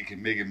right,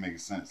 it make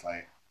sense.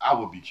 Like I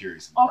would be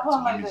curious in Or part put two.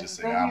 them Let like me this: just if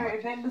say they that hear, much.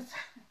 if they listen,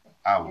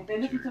 I if would they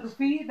be listen to the curious.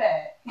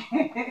 feedback,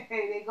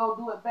 they go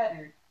do it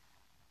better.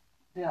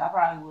 Then I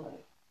probably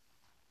would.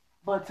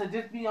 But to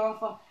just be on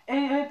some,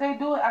 and if they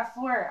do it, I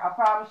swear, I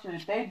probably should.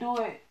 If they do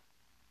it,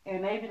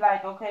 and they be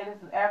like, okay,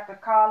 this is after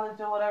college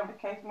or whatever the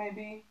case may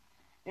be,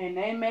 and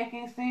they make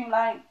it seem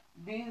like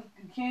these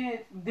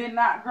kids did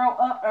not grow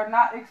up or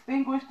not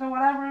extinguished or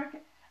whatever,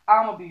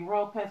 I'm gonna be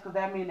real pissed because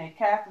that means they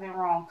casted it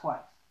wrong twice.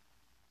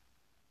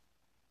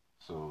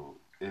 So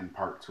in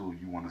part two,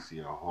 you want to see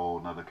a whole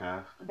nother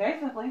cast?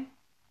 Basically,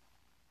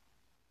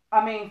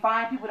 I mean,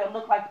 find people that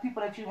look like the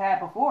people that you had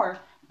before,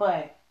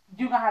 but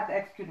you're gonna have to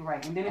execute it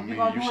right. And then I if you're mean,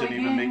 gonna you do it shouldn't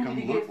even again, make you them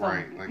need to look get some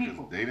right, like 'cause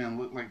people. they didn't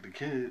look like the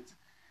kids.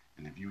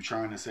 And if you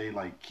trying to say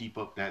like keep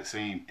up that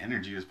same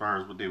energy as far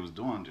as what they was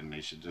doing, then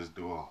they should just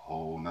do a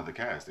whole nother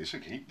cast. They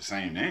should keep the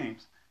same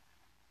names,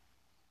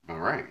 but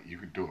right, you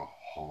could do a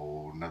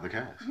whole nother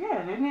cast.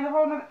 Yeah, they need a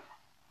whole nother.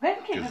 They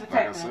can keep the Because like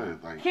I detectives,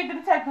 said, like keep the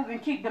detectives,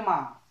 and keep the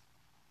moms.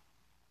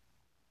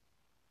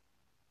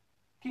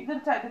 Keep the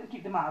detectives and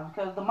keep the moms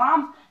because the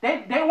moms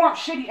they weren't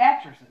shitty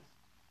actresses.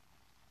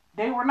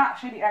 They were not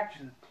shitty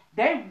actresses.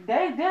 They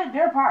did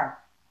their part.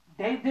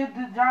 They did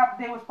the job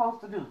they were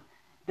supposed to do.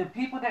 The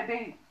people that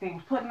they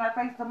was putting in their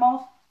face the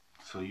most.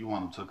 so you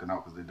want them taken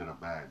out because they did a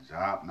bad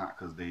job, not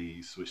because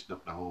they switched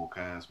up the whole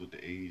cast with the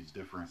age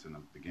difference in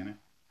the beginning.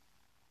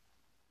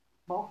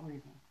 Both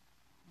reasons.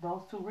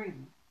 Those two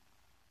reasons.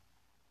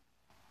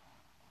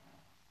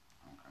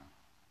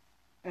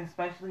 Okay.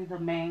 Especially the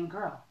main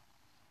girl.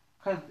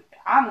 Because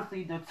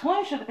honestly, the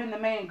twin should have been the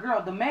main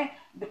girl. You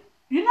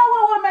know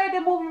what would have made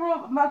that movie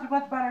real much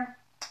better?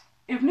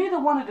 If neither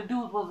one of the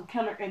dudes was a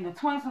killer and the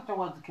twin sister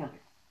was the killer.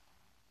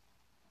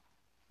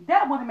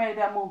 That would have made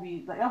that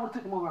movie, like, that would have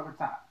took the movie over the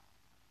top.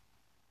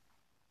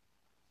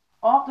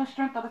 Off the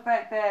strength of the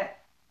fact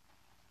that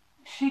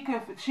she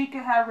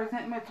could have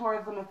resentment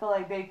towards them and feel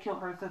like they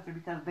killed her sister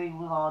because they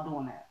was all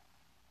doing that.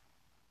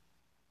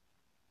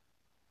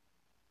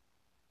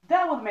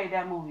 That would have made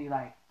that movie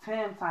like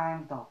 10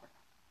 times doper.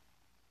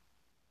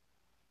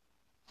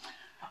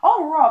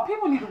 Overall,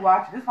 people need to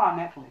watch it. It's on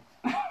Netflix.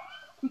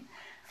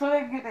 So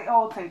they can get their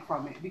old take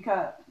from it.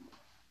 Because,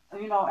 at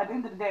the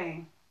end of the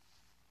day,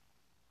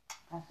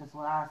 that's just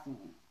what I seen.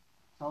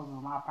 Those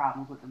are my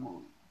problems with the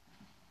movie.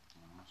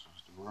 That's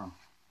just the world.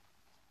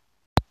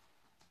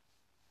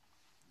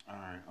 All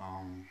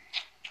right.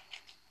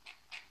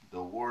 The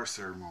award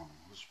ceremony.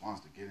 Which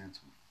ones to get into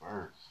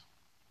first?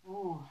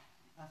 Ooh,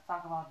 let's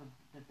talk about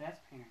the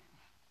best parent.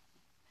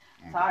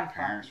 The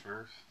parents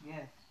first.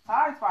 Yes.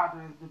 Ty's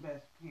father is the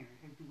best parent,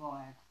 if you're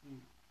going to ask me.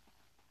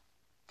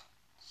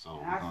 So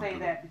and I say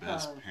that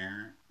because best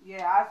parent.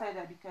 Yeah, I say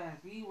that because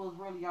he was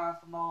really on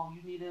some old,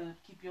 you need to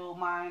keep your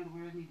mind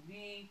where it needs to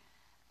be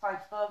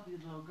type stuff.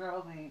 These little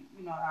girls ain't,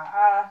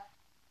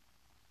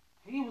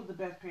 he was the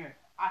best parent.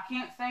 I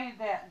can't say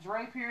that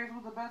Dre parents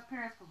was the best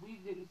parents because we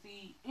didn't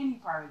see any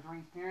part of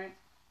Dre's parents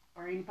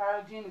or any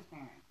part of Jenna's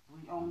parents.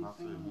 We only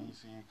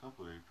seen a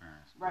couple of their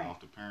parents. Right. But off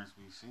the parents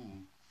we've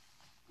seen,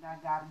 I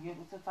gotta give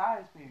it to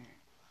Ty's parents.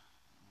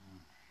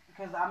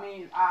 Because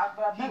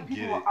I bet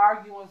people will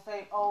argue and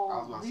say,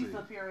 "Oh,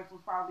 Lisa's parents was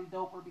probably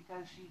doper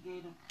because she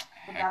gave him,"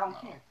 but I don't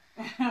care.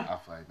 I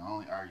feel like the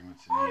only argument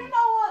to me you know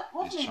what?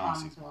 What's is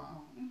Chauncey's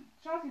mom.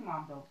 Chauncey's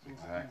mom dope too.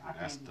 Exactly.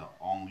 That's the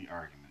only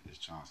argument is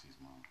Chauncey's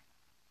mom.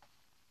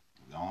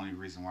 The only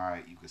reason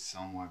why you could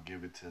somewhat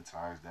give it to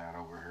Ty's dad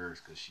over her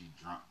is because she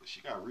drunk, but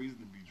she got reason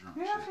to be drunk.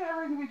 Yeah, she had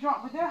reason to be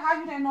drunk, but then how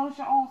you didn't know it's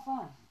your own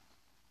son?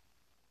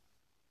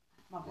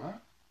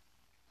 What?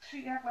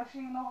 She act like she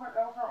didn't know that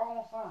was her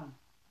own son.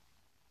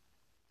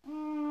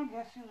 I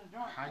guess she was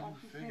drunk. How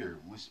you figure?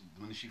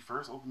 When she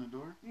first opened the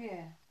door?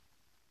 Yeah.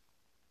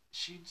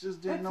 She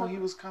just didn't know he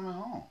was coming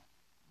home.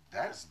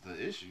 That's the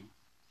issue.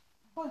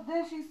 But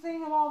then she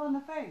seen him all in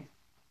the face.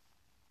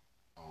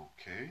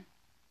 Okay.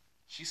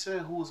 She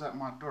said who was at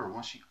my door.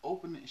 When she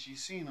opened it and she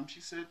seen him,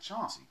 she said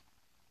Chauncey.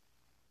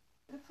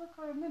 It took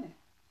her a minute.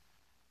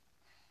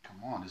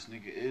 Come on, this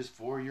nigga is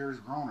 4 years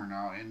growner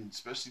now, and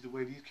especially the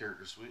way these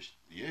characters switched.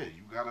 Yeah,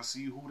 you gotta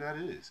see who that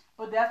is.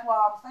 But that's why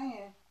I'm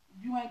saying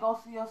you ain't go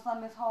see your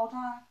son this whole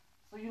time,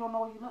 so you don't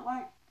know what he look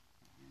like.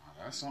 Now,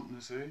 that's something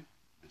to say.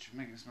 But you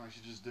make it sound like she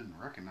just didn't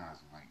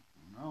recognize him. Like,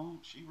 no,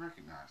 she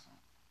recognized him.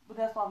 But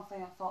that's what I'm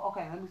saying. So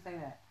okay, let me say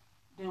that.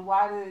 Then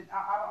why did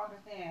I don't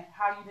understand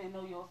how you didn't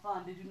know your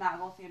son? Did you not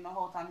go see him the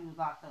whole time he was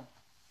locked up?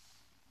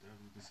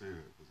 Definitely can say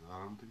that because I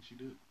don't think she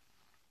did.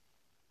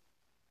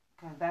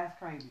 Cause that's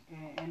crazy.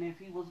 And if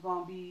he was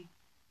gonna be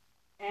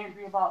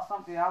angry about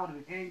something, I would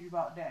have been angry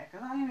about that.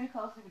 Cause I ain't been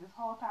close to me this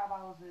whole time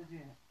I was in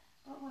jail.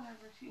 But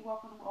whatever, she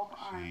welcomed him open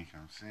arms. She ain't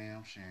come see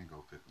him. She ain't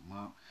go pick him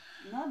up.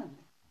 None of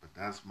it. But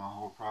that's my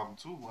whole problem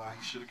too. Why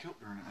he should have killed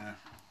her in the end.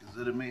 Cause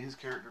it'd have made his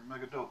character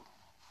mega dope.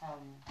 Hell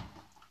yeah.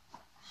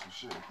 So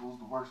shit, who's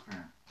the worst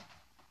parent?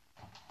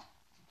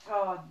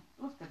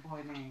 What's that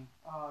boy name?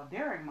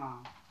 Derek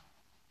mom.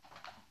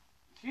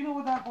 She knew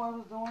what that boy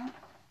was doing,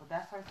 but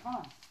that's her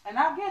son. And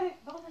I get it.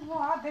 Don't get me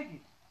wrong, I dig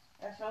it.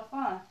 That's your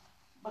son.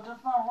 But your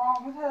son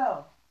wrong as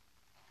hell.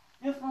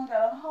 Your son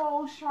got a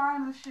whole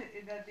shrine of shit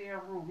in that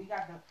damn room. He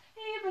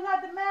even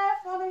got the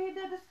mask on and he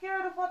did to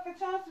scare the fucking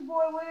Chauncey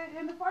boy with it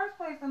in the first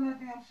place and that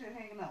damn shit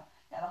hanging up.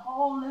 Got a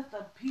whole list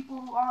of people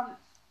on it.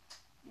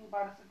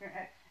 Anybody sit there and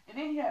act. And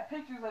then he had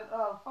pictures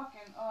of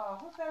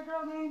what's that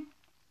girl name?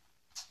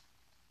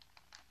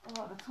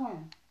 The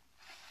twin.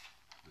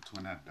 The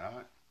twin that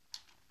died?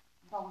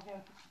 So we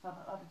had pictures of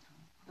the other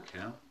two.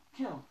 Kim?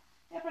 Kim.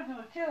 Yeah, pictures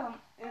of Kim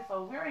is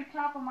a very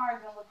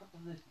compromising looking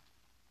position.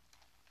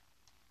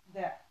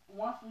 That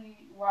once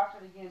we watch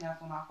it again,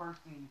 that's when I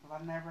first seen it because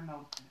I never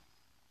noticed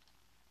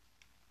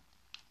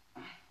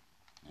it.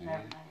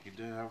 Yeah, he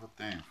did have a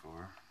thing for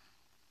her.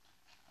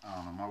 I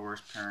don't know. My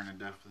worst parent would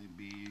definitely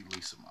be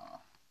Lisa mom.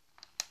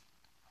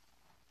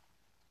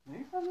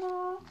 Lisa's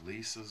mom?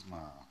 Lisa's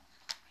mom.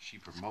 She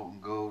promoting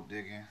gold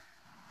digging.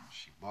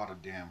 She bought a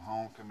damn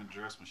homecoming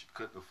dress when she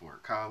couldn't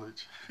afford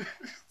college.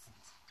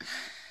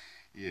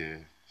 Yeah,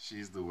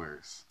 she's the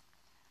worst.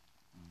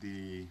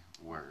 The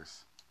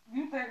worst.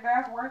 You think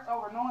that's worse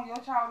over knowing your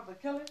child is a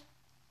killer?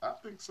 I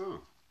think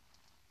so.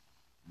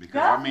 Because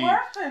That's I mean,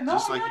 worse than knowing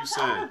just like your you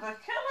child said, is a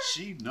killer?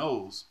 she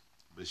knows,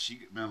 but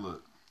man,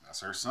 look, that's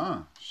her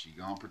son. She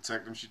gonna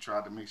protect him. She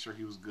tried to make sure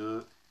he was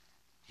good.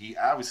 He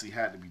obviously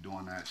had to be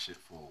doing that shit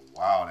for a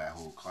while, that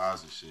whole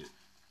closet shit.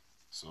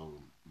 So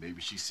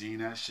maybe she seen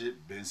that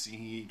shit, been seen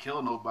he ain't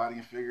kill nobody,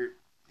 and figured,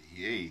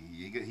 he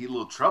a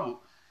little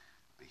trouble,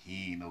 but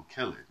he ain't no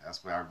killer.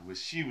 That's what I wish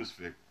she was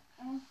figuring.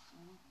 Mm-hmm.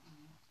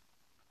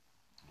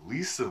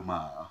 Lisa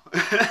mom,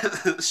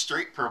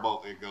 straight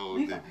promoting gold.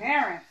 Lisa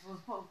parents was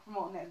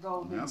promoting that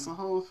gold. That's the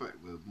whole thing.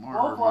 But more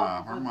Both her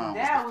mom. Her the mom was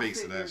dad the was face of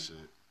sitting that there.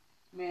 shit.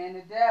 Man,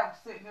 the dad was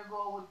sitting there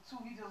going with two.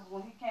 He just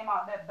when he came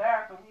out that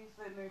bathroom, he was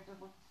sitting there just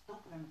looking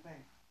stupid in the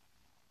face.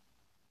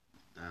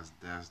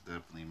 That's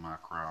definitely my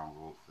crown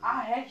vote for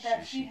I hate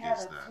that she had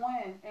gets a that.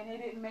 twin and it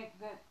didn't make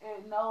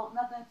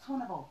nothing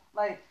twinnable.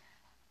 Like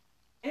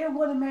it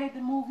would have made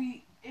the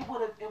movie. It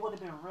would have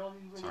been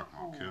really Talking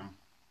cool. about Kim.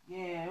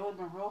 Yeah, it would have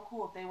been real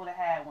cool if they would have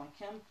had when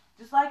Kim,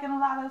 just like in a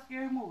lot of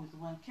scary movies,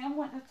 when Kim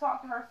went to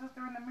talk to her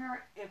sister in the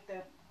mirror, if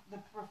the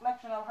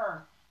reflection of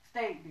her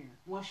stayed there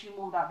when she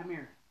moved out the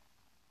mirror,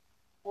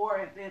 or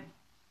if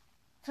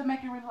to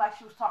make it really like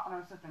she was talking to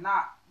her sister,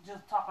 not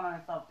just talking to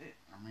herself.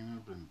 I mean,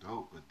 it'd been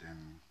dope, but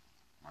then,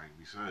 like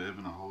we said, it'd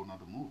been a whole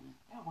nother movie.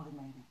 It would have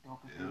made it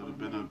dope. It would have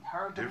been a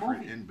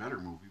different and better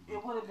movie. But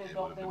it would have been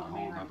dope. They would have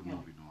made her the killer.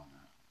 movie doing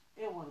that.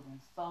 It would have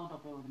been so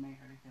dope. They would have made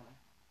her the killer.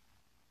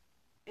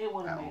 It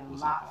would have made a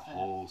opens lot up of a sense.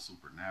 whole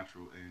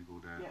supernatural angle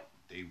that Yep.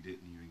 they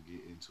didn't even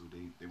get into.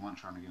 They weren't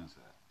trying to get into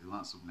that. They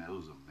want supernatural. It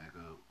was a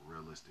mega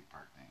realistic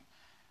part thing.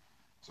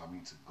 So I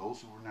mean, to go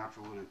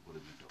supernatural with it would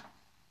have been dope.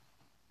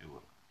 It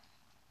would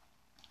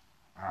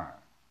have. All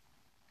right.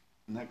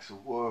 Next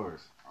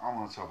awards. I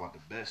want to talk about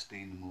the best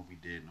thing the movie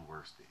did and the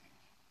worst thing.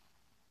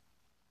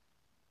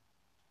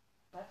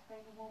 Best thing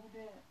the movie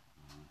did.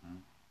 Mm-hmm.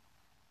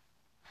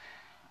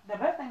 The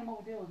best thing the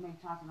movie did was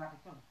make Chauncey not the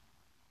killer.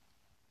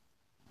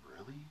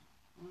 Really?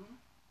 Mm-hmm.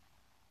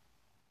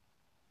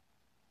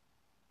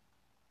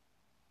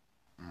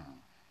 Mm.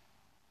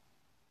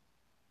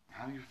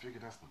 How do you figure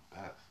that's the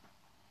best?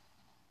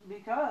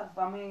 Because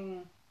I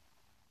mean,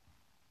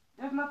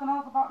 there's nothing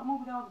else about the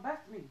movie that was the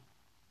best to me.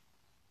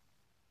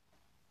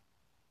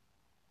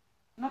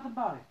 Nothing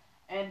about it.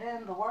 And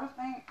then the worst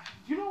thing,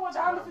 you know what?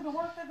 Honestly, the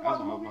worst thing about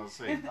the movie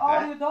is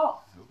all the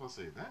adults. I was about to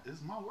say that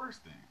is my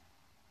worst thing.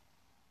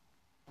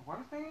 The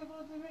worst thing is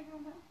what they make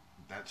him do?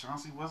 That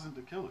Chauncey wasn't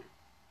the killer.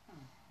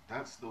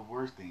 That's the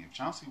worst thing. If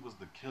Chauncey was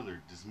the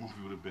killer, this movie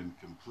would have been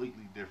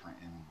completely different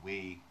and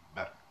way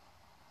better.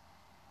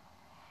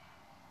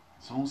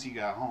 As soon as he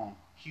got home,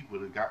 he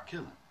would have got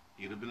killing.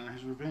 He would have been on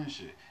his revenge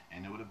shit,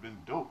 and it would have been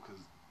dope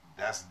because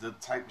that's the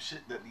type of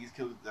shit that these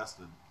killers. That's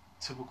the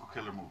typical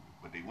killer movie.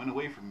 But they went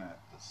away from that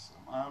for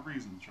some odd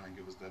reason to try and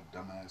give us that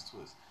dumbass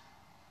twist.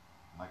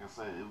 Like I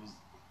said, it was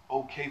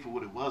okay for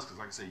what it was because,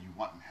 like I said, you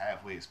wasn't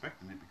halfway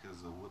expecting it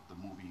because of what the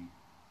movie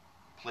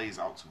plays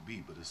out to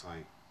be. But it's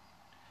like,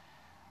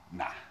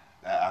 nah.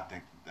 I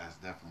think that's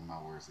definitely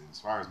my worst thing. As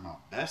far as my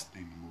best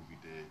thing the movie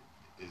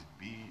did is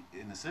be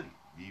in the city,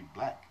 be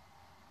black.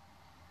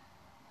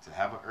 To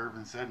have an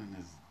urban setting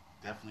is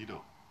definitely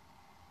dope.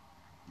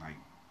 Like,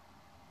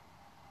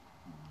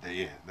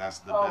 yeah, that's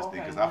the best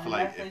thing because I feel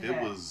like if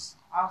it was,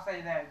 I'll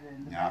say that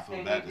then. The best I feel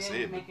thing bad they to did say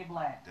was it, make it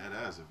black. Dead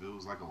ass. If it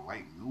was like a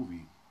white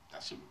movie,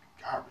 that shit would be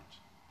garbage.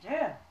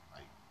 Yeah.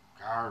 Like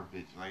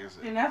garbage. Like I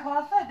said. And that's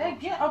what I said. They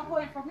Garbage get if a they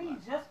point did for make it me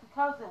black. just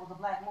because it was a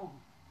black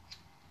movie.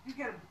 You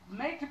get a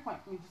major point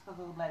for me just because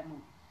it was a black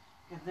movie.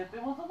 Because if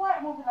it was a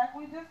white movie, like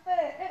we just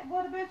said, it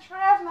would have been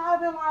trash, and I'd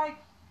have been like,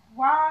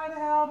 why the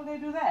hell did they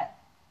do that?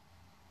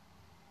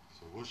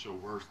 So what's your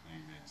worst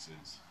thing then?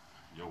 Since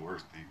your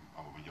worst thing,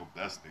 your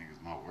best thing is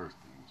my worst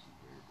thing.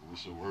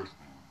 What's your worst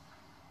thing?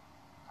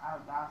 I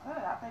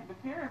said, I think the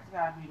parents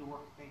gotta be the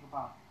worst thing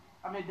about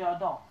it. I mean, the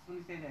adults. Let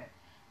me say that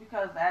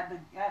because at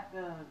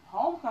the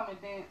homecoming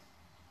dance,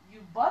 you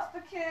bust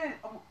the kids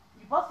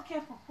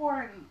for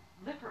pouring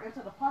liquor into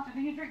the punch, and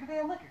then you drink the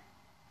damn liquor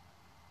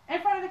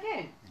in front of the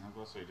kids. I was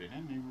gonna say they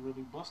didn't even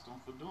really bust them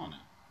for doing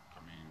it. I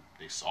mean,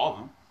 they saw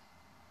them.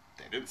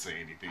 They didn't say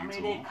anything I mean,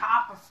 to they them.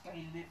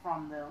 confiscated it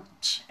from them,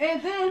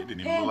 and then It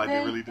didn't even look like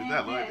they really did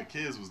that. Like the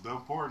kids was done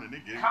pouring and they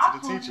gave it to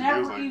cops the was teacher. They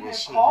was never like, even well,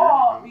 shit,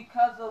 called here you go.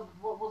 because of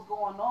what was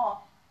going on.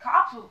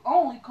 Cops was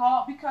only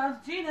called because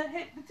Gina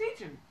hit the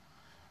teacher.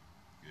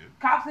 Yeah.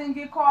 Cops didn't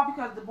get called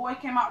because the boy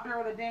came out there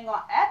with a dang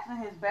on axe in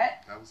his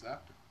back. That was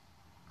after.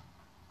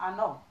 I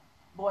know,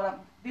 but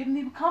didn't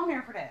even come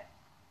here for that.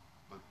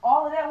 But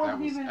all of that that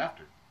wasn't was even.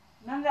 after.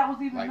 None of that was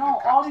even Like known.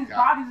 the All cops these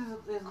got bodies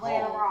is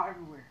laying called. around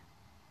everywhere.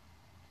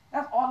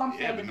 That's all I'm Yeah,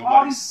 saying. but Is all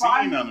nobody's these seen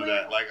bodies none of laying.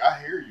 that. Like I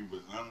hear you,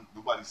 but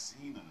nobody's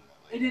seen none of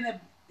that. Like, It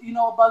didn't. You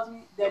know what bugs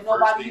me? the That first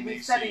nobody thing even they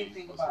said seen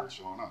anything was about her it.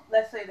 showing up.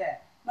 Let's say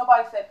that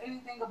nobody said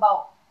anything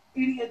about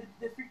any of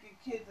the freaking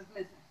kids that's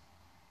missing.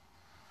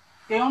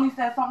 They only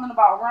said something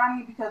about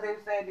Ronnie because they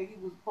said that he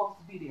was supposed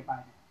to be there by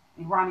then,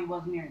 and Ronnie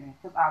wasn't there then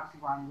because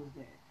obviously Ronnie was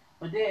dead.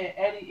 But then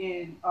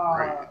Eddie and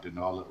Right, and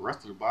then all the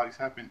rest of the bodies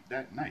happened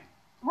that night.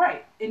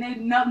 right, and they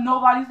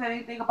nobody said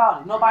anything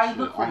about it. Nobody Like,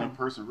 looked for only him.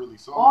 person really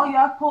saw All him.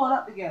 y'all pulled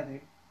up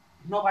together.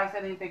 Nobody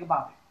said anything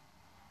about it.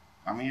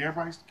 I mean,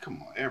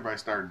 everybody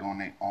started doing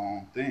their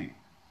own thing.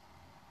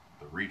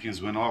 The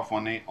Ricans went off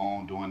on their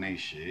own doing their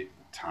shit.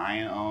 Ty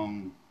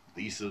and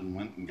Lisa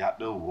went and got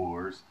the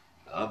awards.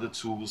 The other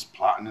two was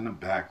plotting in the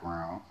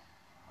background.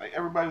 Like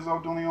everybody was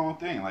all doing their own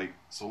thing. Like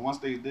so, once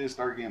they did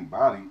start getting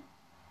bodied,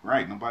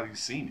 right? Nobody's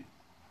seen it.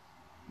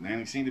 And then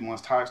he seen it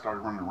once Ty started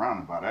running around.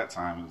 And by that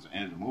time, it was the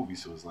end of the movie.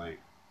 So it's like,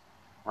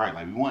 right?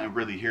 Like we wouldn't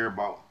really hear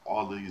about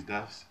all of these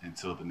deaths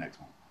until the next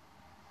one,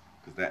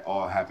 because that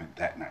all happened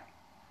that night.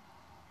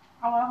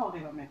 Oh, I hope they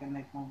don't make a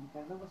next movie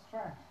because it was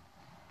trash.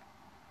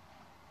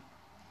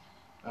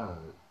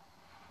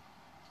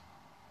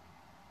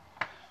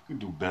 We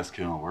do best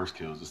kill and worst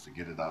kills just to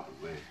get it out of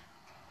the way.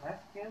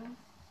 Best kills?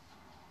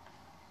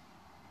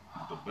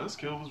 The best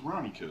kill was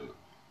Ronnie killed.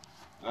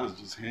 That was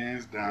just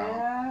hands down.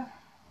 Yeah.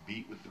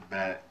 Beat with the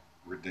bat,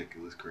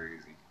 ridiculous,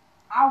 crazy.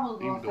 I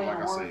was Even gonna though, say like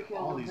the I worst say, kill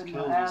all was these in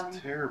kills the alley. was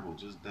terrible,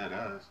 just dead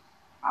ass.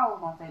 I was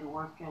gonna say the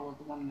worst kill was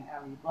the one in the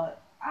alley,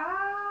 but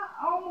I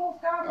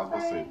almost got I was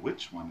gonna say say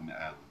which one in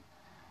the alley.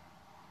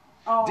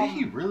 Did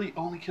he really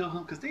only kill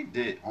him? Because they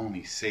did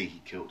only say he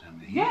killed him.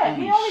 He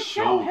only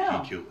showed killed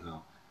him. he killed him.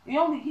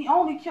 He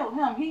only killed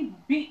him. He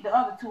beat the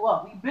other two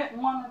up. He bit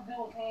one of the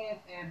dude's hands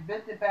and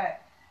bent it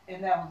back,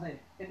 and that was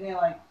it. And then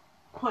like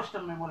pushed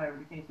him and whatever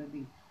the case may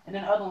be. And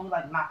then the other one he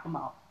like knocked him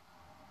out.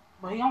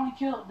 But he only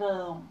killed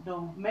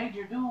the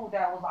major dude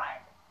that was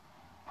like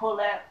pull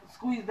that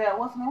squeeze that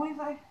what's the name? What do you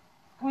say?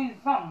 Squeeze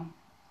something.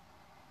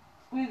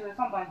 Squeeze it or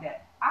something like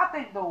that. I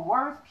think the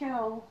worst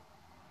kill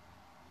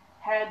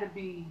had to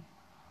be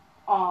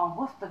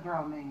what's the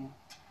girl name?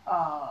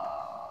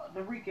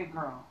 The Rika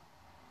girl.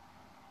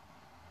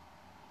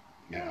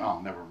 Yeah, I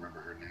don't never remember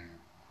her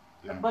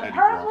name. But hers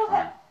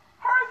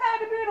had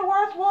to be the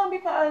worst one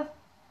because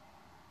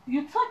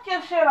you took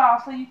your shit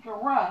off so you could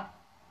run,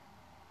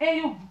 and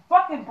you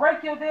fucking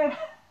break your damn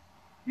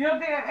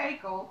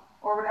ankle,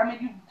 or I mean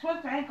you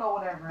twist your ankle or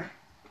whatever,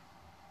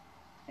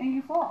 and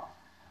you fall.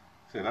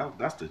 See,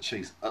 that's the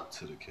chase up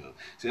to the kill.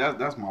 See,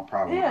 that's my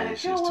problem Yeah, with the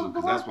these kill shits too, was the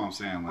because that's worst. what I'm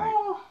saying. Like,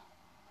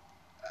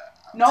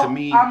 No, to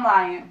me, I'm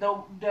lying.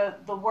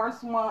 The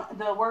worst one,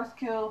 the worst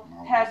kill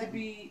had to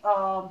be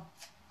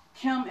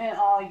Kim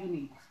and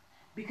Unique,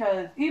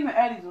 because even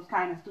Eddie's was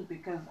kind of stupid.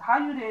 Because how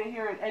you didn't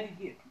hear Eddie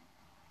get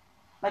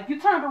like you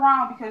turned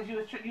around because you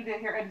didn't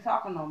hear Eddie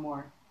talking no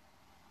more,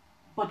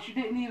 but you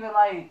didn't even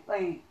like.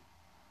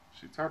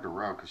 she turned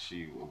around because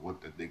she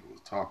what that nigga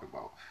was talking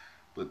about.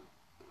 But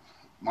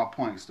my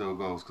point still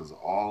goes because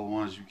all the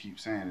ones you keep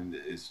saying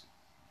is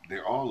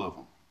they're all of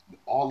them,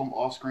 all them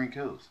off-screen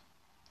kills.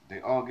 They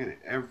all get it.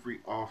 Every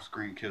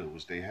off-screen kill,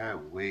 which they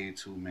had way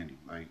too many.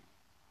 Like,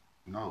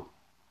 no,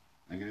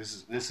 nigga,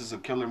 this is a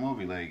killer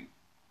movie. Like,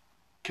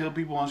 kill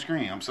people on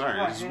screen. I'm sorry,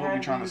 Right, this is what we're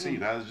trying to see.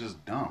 That is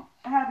just dumb.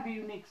 It had to be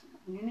Unique.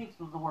 Unique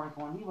was the worst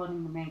one. He wasn't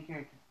even the main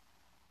character.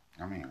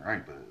 I mean,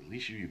 right, but at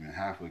least you even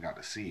halfway got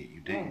to see it. You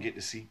didn't get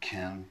to see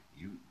Kim.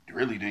 You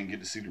really didn't get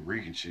to see the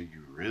Regan chick.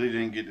 You really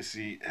didn't get to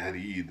see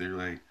Eddie either.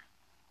 Like,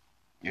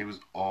 it was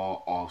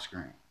all off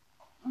screen.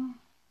 Mm.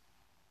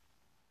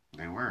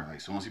 They were. Like,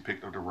 as soon as he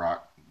picked up the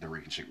rock, the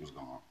Regan chick was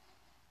gone.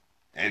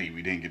 Eddie,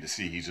 we didn't get to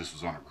see. He just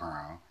was on the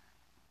ground.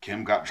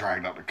 Kim got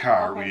dragged out the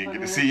car. Okay, we didn't so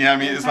get to see. You know what I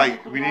mean? It's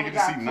like, we didn't get to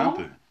see two?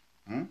 nothing.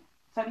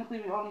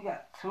 Technically, we only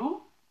got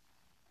two?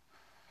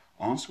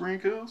 On-screen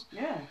kills?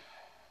 Yeah.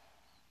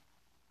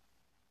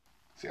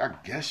 See, I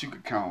guess you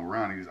could count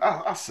Ronnie's.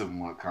 I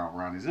somewhat count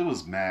Ronnie's. It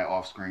was mad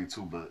off-screen,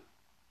 too, but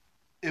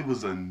it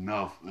was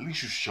enough. At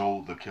least you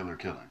showed the killer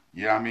killing.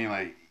 You know what I mean?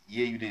 Like,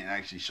 yeah, you didn't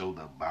actually show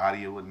the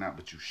body or whatnot,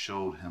 but you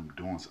showed him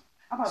doing something.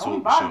 I thought the only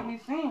body we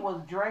seen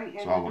was Dre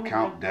and so I would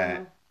count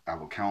that. I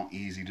would count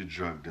Easy the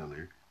drug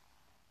dealer.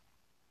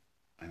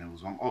 And it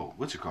was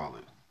what you call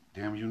it?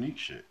 Damn Unique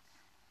shit.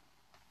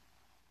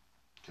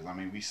 Because, I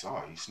mean, we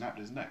saw it. He snapped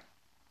his neck.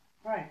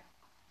 Right.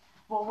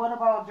 Well, what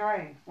about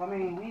Dre? I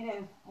mean,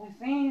 we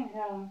seen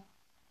him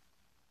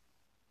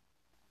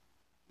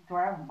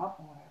grab him up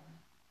or whatever.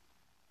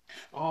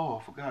 Oh,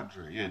 I forgot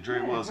Dre. Yeah,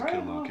 Dre was a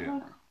killer on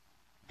camera.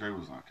 Dre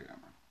was on camera.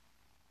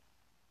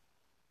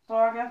 So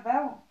I guess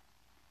that,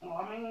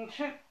 well, I mean,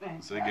 shit.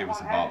 So they gave us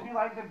had to be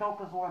like the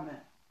dopest one then.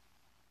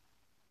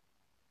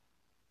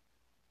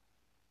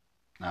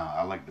 Nah,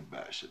 I like the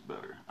bad shit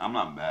better. I'm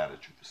not mad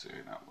at you for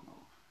saying that one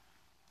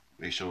though.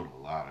 They showed a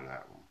lot of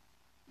that one.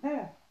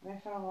 Yeah, they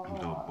showed a whole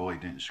The lot. boy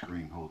didn't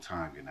scream whole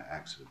time getting the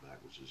accident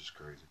back, which is just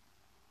crazy.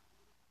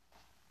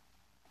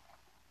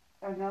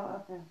 And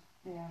no,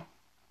 yeah,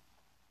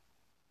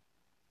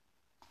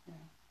 yeah.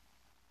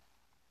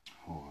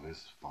 Oh, this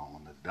is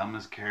falling. The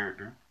dumbest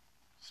character,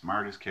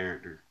 smartest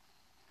character,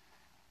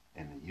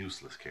 and the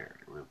useless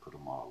character. We'll put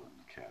them all in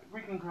the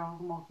category. Rican Girl was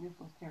the most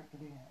useless character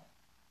they had.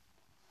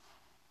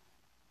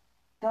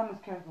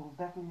 Dumbest character was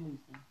definitely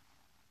Lisa.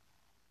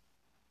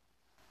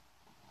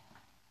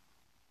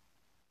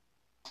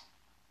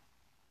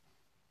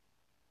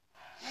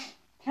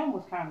 Kim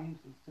was kind of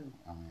useless too.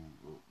 I mean,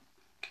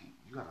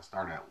 you gotta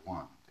start at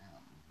one.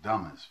 Damn,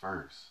 dumbest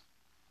first.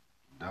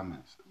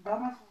 Dumbest.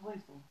 Dumbest was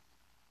Lisa.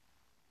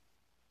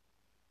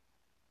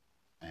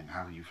 And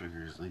how do you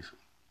figure it's Lisa?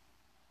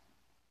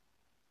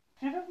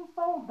 She just was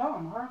so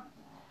dumb.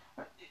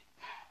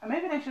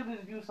 Maybe they should have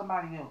just used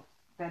somebody else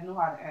that knew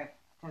how to act,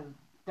 because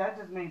that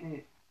just made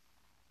it.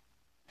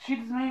 She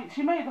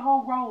made the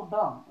whole role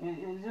dumb.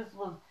 It just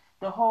was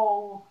the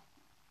whole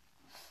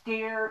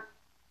scared,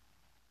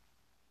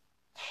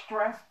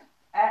 stressed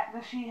act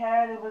that she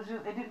had. It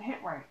didn't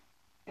hit right.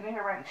 It didn't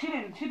hit right. She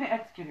didn't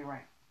execute it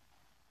right.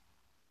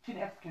 She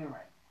didn't execute it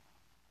right,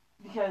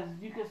 because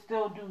you could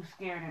still do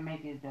scared and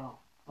make it dope.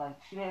 Like,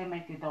 she didn't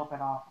make it dope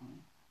at all for me.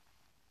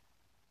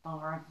 So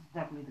hers is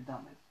definitely the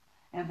dumbest.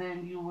 And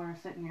then you were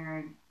sitting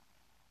there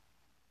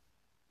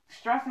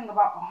stressing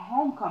about a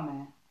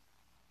homecoming.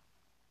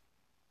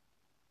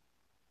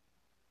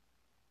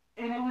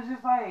 And it was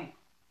just like,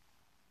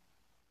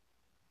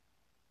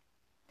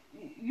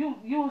 you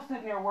were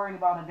sitting there worried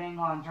about a dang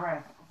on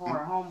dress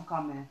for a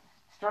homecoming,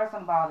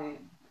 stressing about it.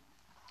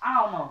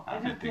 I don't know. I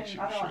didn't think she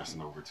was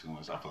stressing over too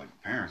much. I feel like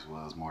the parents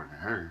was more than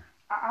her.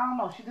 I don't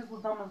know. She just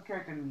was dumb as a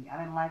character to me. I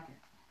didn't like it.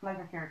 I didn't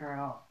like her character at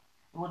all.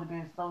 It would have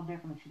been so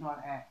different if she knew how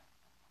to act.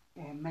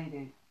 And made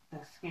it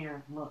the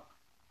scared look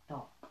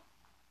dope.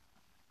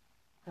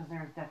 Because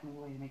there's definitely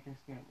a way to make her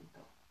scared look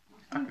dope.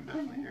 I can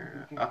definitely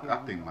hear that. I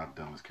think my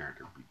dumbest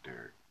character would be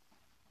Derek.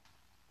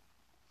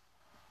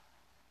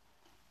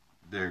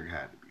 Derek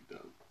had to be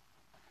dope.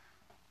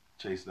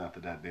 Chased after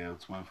that damn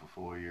twin for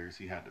 4 years.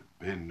 He had to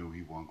been knew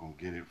he wasn't gonna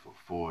get it for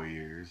 4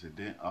 years, and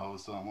then all of a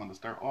sudden wanted to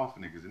start off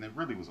niggas, and it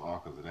really was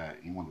all because of that.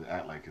 He wanted to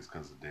act like it's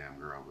because of the damn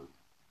girl, but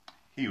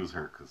he was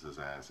hurt because his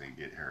ass ain't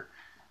get hurt,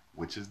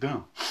 which is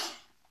dumb.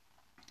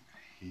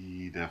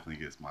 He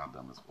definitely gets my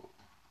dumbest vote.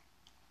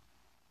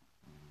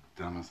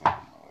 Dumbest, I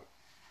don't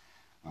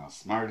know. Now,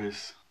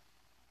 smartest.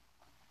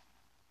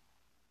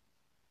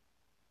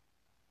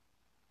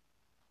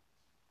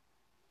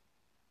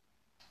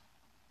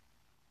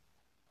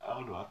 I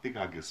don't know. I think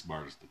I get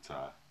smartest to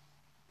tie.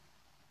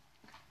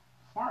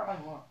 Smart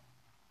like what?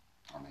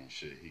 I mean,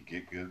 shit. He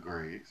get good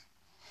grades.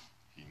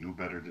 He knew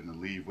better than to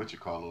leave what you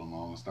call it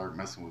alone and start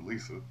messing with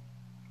Lisa.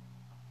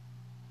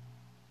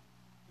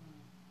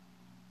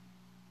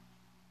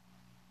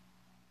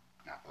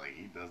 I feel like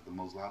he does the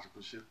most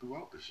logical shit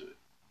throughout the shit.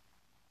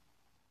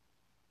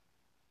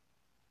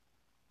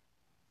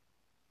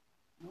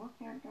 What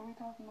character are we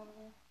talking about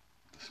again?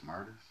 The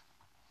smartest.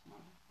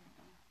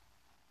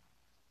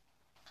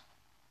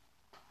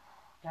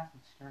 That's a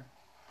stress.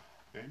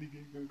 And he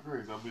get good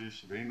grades. I mean,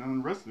 shit, ain't none of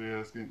the rest of the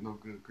ass getting no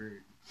good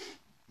grades.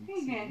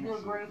 He getting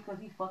good grades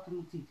because he fucking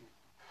the teacher.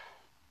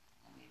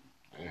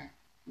 Hey.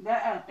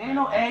 That ain't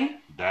no A.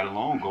 That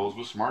alone goes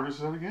with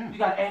smartest again. You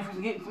got an A for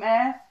getting some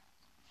ass?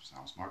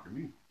 Sounds smart to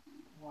me.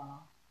 Wow.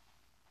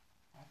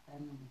 That's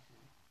that nigga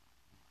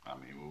shit. I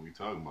mean, what we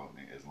talking about,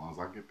 man? As long as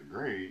I get the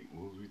grade,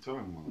 what was we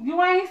talking about?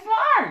 You ain't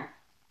smart.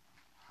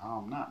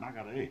 I'm not, and I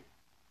got an A.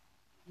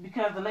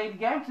 Because the lady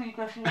gave it to you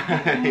because she was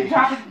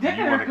dropping dick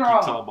in her girl. You want to keep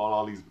talking about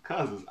all these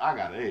becauses. I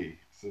got an A.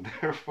 So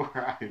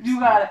therefore, You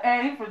got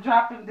an A for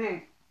dropping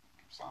dick.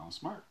 Sounds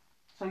smart.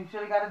 So you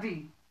should have got a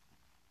D.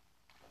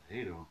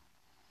 A though.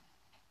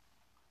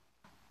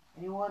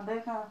 A1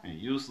 dick, huh? And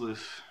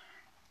useless.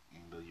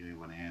 Even though you ain't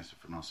want to answer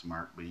for no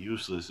smart, but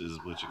useless is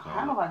what you call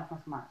I it. nobody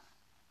for smart.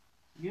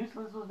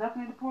 Useless was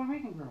definitely the Puerto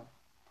Rican girl.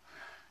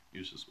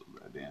 Useless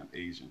was that damn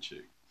Asian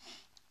chick.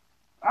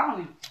 I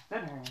don't even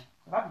consider her.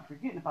 But I be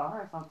forgetting about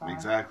her sometimes.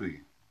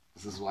 Exactly.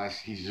 This is why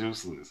she's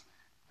useless.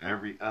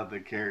 Every other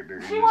character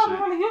in she the wasn't shit.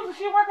 really useless.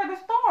 She worked at the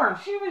store.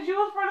 She was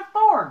used for the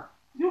store.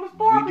 You the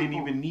store We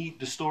didn't even need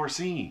the store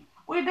scene.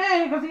 We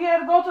did, because he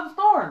had to go to the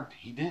store.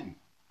 He didn't.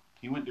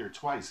 He went there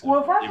twice.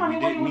 Well, first time he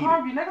went, he was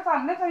hungry. Next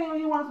time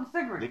he wanted some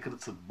cigarettes. They could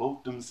have took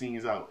both them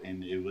scenes out,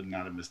 and it would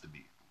not have missed a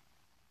beat.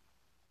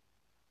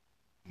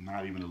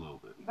 Not even a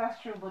little bit.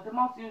 That's true, but the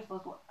most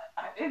useless one,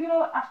 you know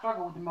what? I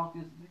struggle with the most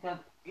useless because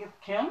it's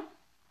Kim,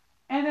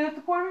 and then it's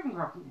the Puerto Rican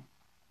girl for me.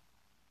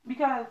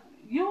 Because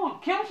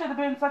Kim should have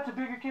been such a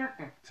bigger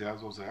character. See, I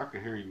was gonna say I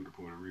could hear you with the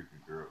Puerto Rican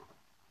girl.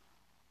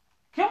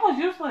 Kim was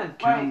useless.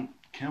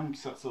 Kim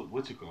sets up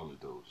what you call it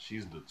though.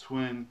 She's the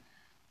twin.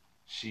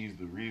 She's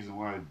the reason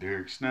why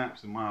Derek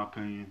snaps, in my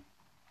opinion.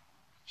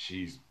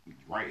 She's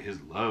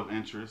his love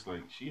interest.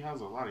 Like, she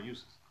has a lot of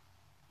uses.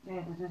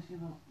 Yeah, but then she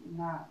was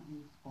not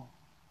useful.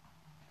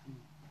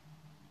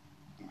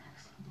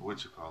 The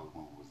what you call it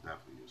one was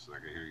definitely useless. I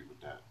can hear you with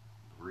that.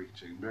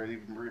 Reach. I barely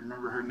even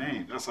remember her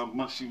name. That's how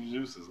much she was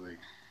useless. Like,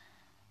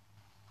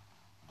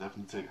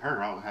 definitely take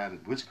her out. Had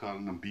it, which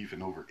calling them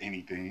beefing over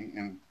anything,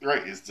 and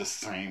right, it's just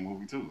the same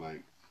movie too.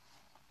 Like,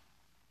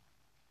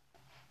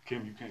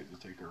 Kim, you can't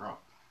just take her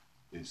out.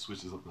 It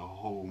switches up the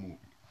whole movie.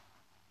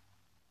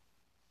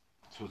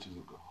 Switches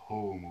up the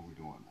whole movie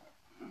doing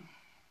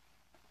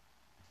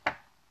that.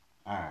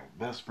 All right,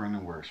 best friend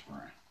and worst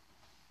friend.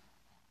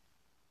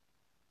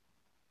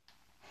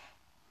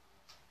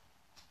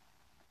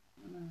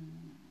 Mm,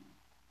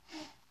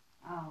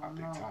 I I don't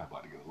think know. Ty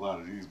about to get a lot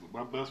of these, but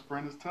my best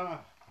friend is Ty.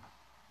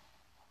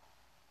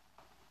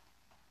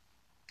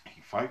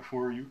 He fight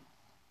for you.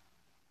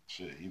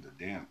 Shit, he's a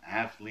damn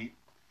athlete,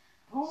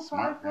 Who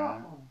smart fights guy.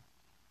 up for?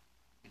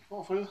 He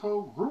fought for his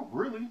whole group,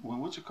 really. When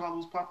what you call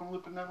was popping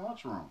lip in that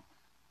lunchroom,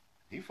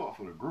 he fought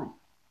for the group.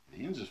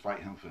 He didn't just fight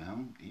him for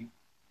him. He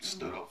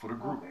stood up for the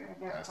group. Okay, I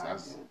guess That's Ty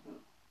that's did too.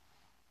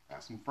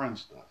 that's some friend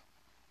stuff,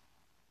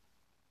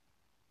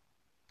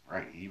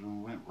 right? He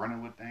even went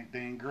running with that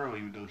dang girl,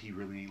 even though he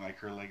really ain't like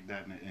her like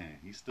that in the end.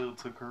 He still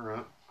took her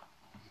up.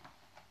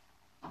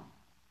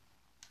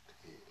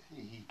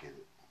 Yeah, he get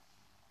it.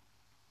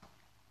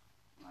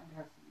 I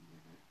guess he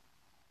did it.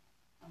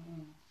 I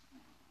mean,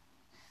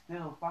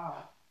 still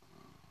foul.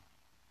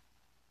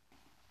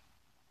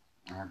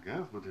 I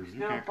guess, but if you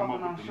Still can't come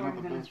fucking up on with shorties another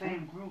in the best same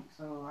friend, group,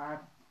 so I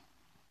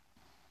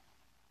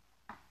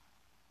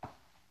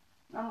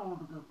don't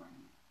want a good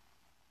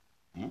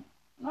friend.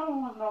 I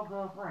don't want no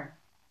good friend.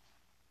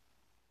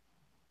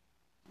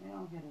 You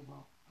don't get a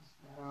vote.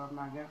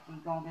 I guess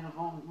who's gonna get a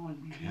vote is going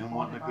to be Kim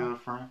wasn't a good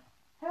friend.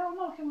 Hell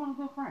no, Kim wasn't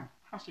a good friend.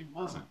 How she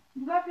wasn't?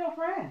 You left your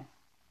friends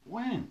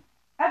When?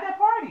 at that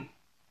party.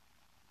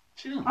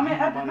 She didn't I mean,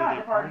 leave at the nobody not at the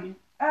that party.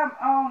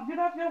 party. You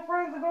left your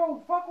friends to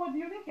go fuck with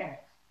unique ass.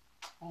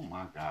 Oh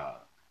my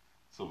god.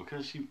 So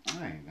because she, I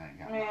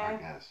Man,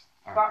 guess.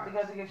 Fuck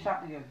together, get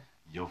shot together.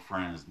 Your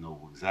friends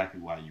know exactly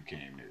why you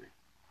came there.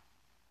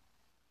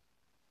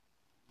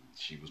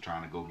 She was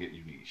trying to go get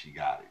unique. She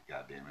got it.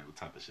 God damn it. What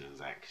type of shit is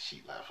that? 'Cause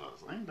she left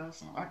us. Ain't that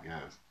something? I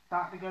guess.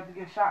 Fuck together,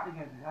 get shot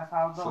together. That's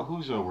how it goes. So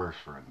who's your worst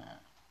friend then?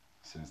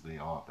 Since they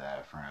all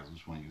bad friends,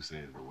 which one you say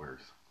is the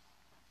worst?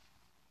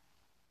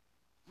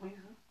 Lisa.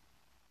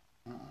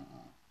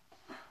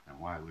 And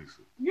why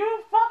Lisa?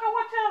 You fucking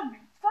with your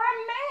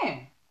friend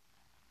man.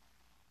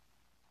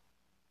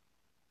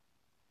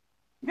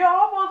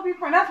 Y'all supposed to be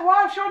friends. That's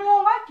why Shorty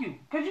don't like you.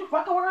 Because you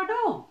fucking with her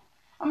dude.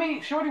 I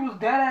mean, Shorty was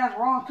dead ass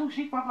wrong too.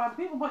 She fucked with other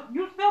people, but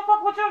you still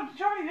fuck with your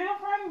Shorty, your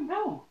friend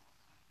dude.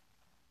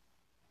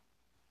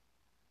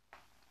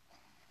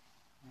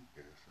 I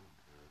guess.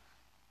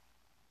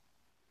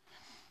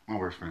 My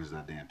worst friend is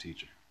that damn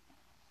teacher.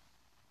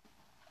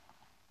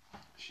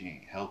 She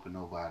ain't helping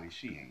nobody.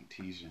 She ain't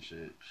teaching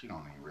shit. She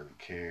don't even really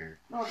care.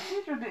 No, the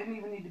teacher didn't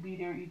even need to be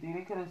there either.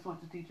 They could have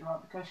switched the teacher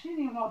out because she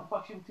didn't even know what the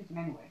fuck she was teaching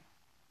anyway.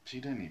 She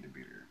didn't need to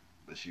be there.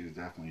 But she was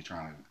definitely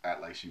trying to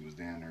act like she was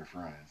damn near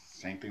friends.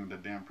 Same thing with the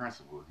damn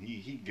principal.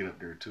 He'd get up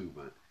there too,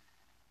 but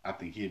I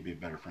think he'd be a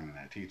better friend than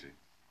that teacher.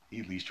 He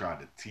at least tried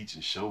to teach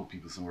and show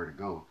people somewhere to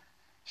go.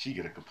 She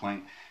get a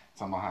complaint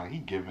talking about how he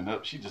giving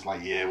up. She just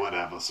like, yeah,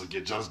 whatever. So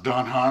get just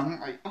done, huh?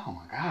 I'm like, oh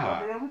my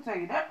god. Let me tell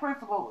you, that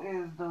principal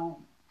is the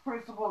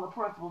principal of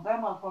principals.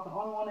 That motherfucker the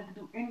only one that can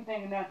do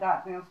anything in that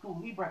goddamn school.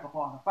 He break up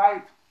all the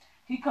fights.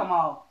 He come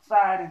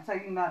outside and tell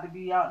you not to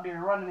be out there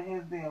running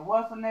his damn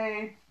what's the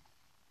name.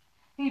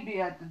 He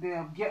be at the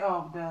damn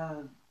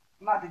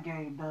not the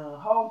game, the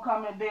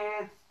homecoming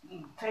beds,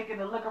 taking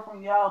the liquor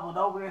from y'all, but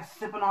over there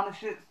sipping on the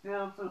shit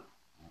still too.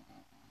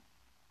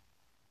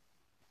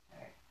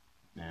 Hey.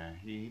 Yeah,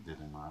 he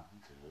didn't mind. He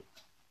did.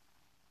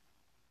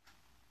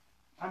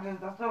 I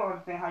still don't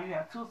understand how you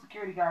have two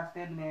security guards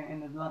standing there in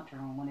the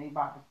lunchroom when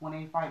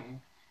they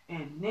fighting,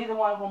 and neither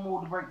one of them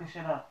moved to break the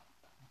shit up,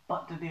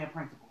 but the damn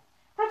principal.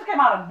 Principal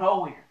came out of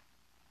nowhere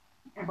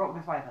and broke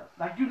this fight up.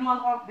 Like you knew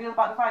they was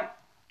about to fight.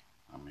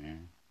 I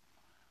mean,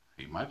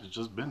 he might have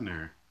just been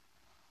there.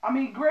 I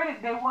mean,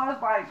 granted, there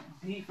was like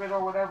beefing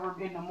or whatever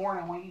in the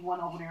morning when he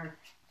went over there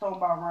talking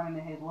about running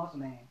in his what's the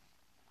name.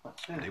 But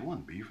still. They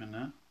wasn't beefing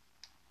then.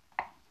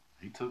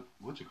 He took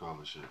what you call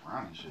this shit,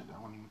 Ronnie shit.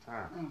 That wasn't even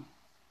time.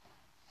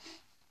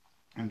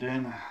 And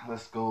then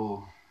let's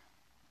go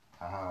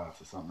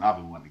to something I've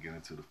been wanting to get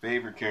into. The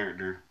favorite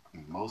character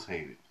and most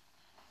hated.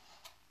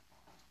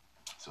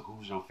 So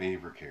who's your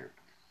favorite character?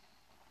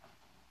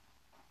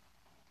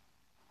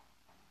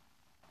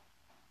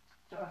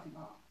 Chauncey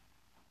Mom.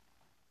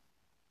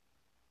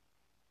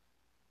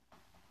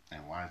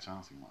 And why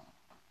Chauncey Mom?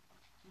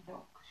 She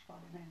dope because she called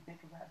her name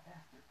Bacon Rat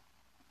Bastard.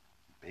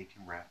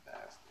 Bacon Rat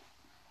Bastard.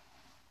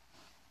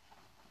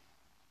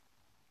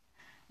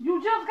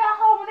 You just got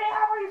home and they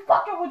already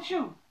fucking with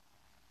you.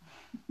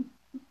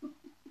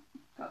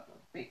 That's a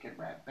Bacon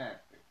Rat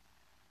Bastard.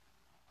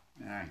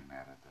 Yeah, I ain't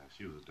mad at that.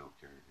 She was a dope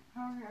character.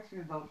 Oh yeah, she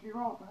was dope. She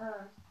wrote for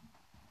hers.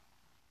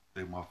 I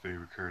think my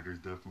favorite character is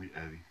definitely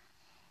Eddie.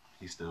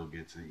 He still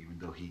gets it, even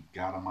though he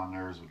got on my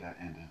nerves with that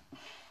ending.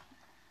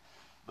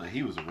 But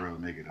he was a real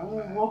nigga though,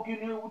 man. Who woke in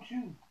there with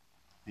you?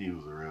 He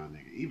was a real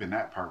nigga. Even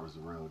that part was a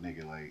real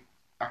nigga. Like,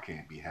 I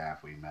can't be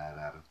halfway mad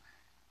at him.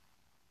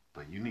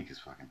 But Unique is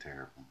fucking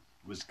terrible.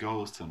 Which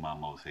goes to my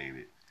most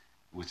hated,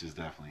 which is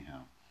definitely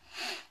him.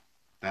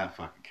 That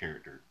fucking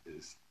character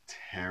is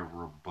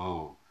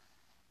terrible.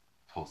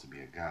 Supposed to be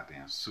a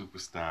goddamn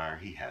superstar.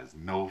 He has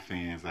no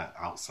fans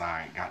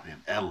outside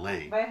goddamn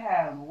LA. They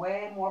had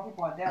way more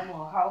people at that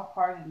little house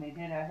party than they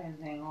did at his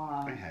thing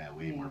on. They had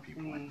way more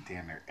people in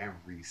damn near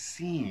every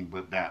scene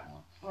but that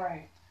one.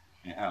 Right.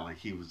 And act like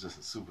he was just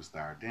a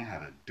superstar. Then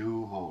had a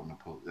dude holding the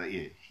post. Like,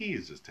 yeah, he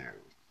is just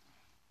terrible.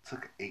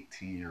 Took an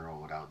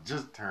 18-year-old out,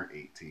 just turned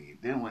 18,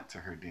 then went to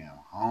her damn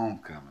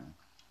homecoming.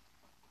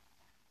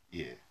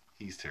 Yeah,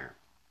 he's terrible.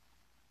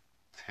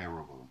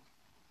 Terrible.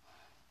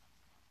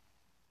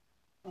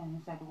 And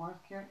you said the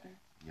worst character?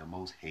 Your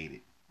most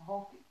hated. The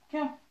whole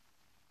Kim.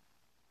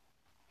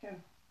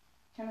 Kim.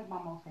 Kim is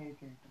my most hated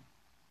character.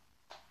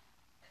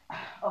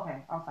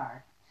 Okay, I'm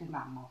sorry. She's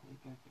not my most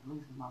hated character.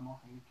 Lisa's my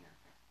most hated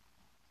character.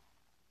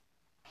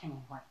 Kim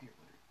is right there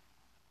with her.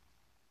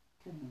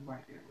 Kim is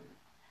right there with her.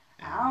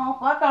 I don't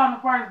fuck on the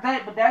first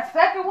date, but that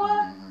second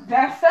one,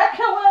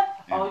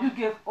 oh, you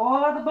get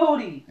all the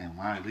booty. And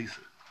why Lisa?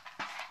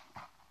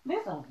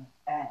 Lisa was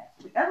ass.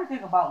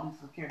 Everything about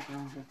Lisa's character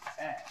was just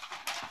ass.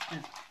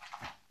 Just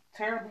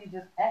terribly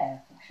just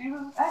ass. She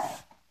was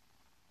ass.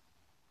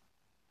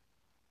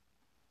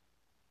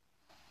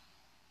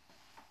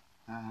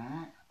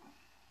 Alright.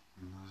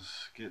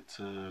 Let's get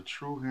to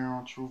true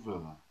hero, true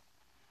villain.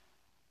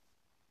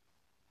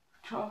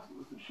 Chauncey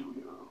was the true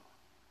hero.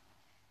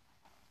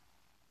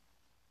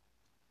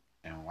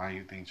 And why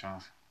you think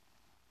Chauncey?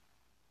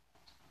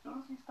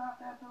 Chauncey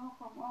stopped that dude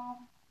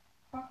from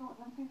fucking with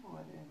them people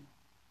at the end.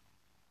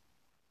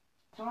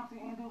 Chauncey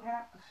didn't do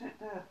half the shit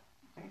that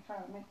they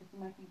tried to make it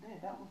seem like he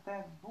did. That was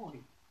Dad's boy.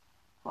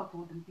 Fucking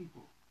with them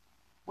people.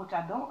 Which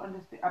I don't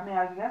understand. I mean,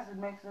 I guess it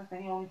makes sense that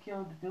he only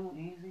killed the dude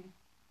easy.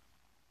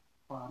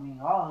 But I mean,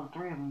 all the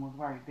three of them was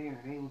right there.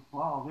 They was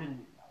all in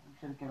it. We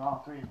should have killed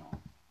all three of them.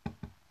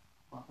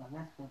 But I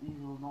guess because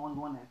Easy was the only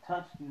one that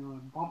touched you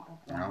and bumped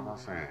up on you. I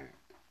was gonna say,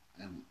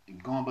 and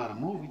going by the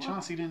movie,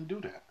 Chauncey didn't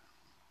do that.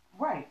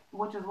 Right,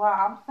 which is why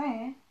I'm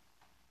saying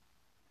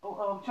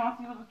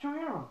Chauncey was a true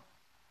hero.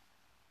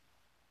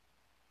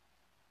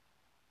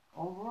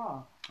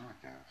 Overall. I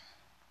guess.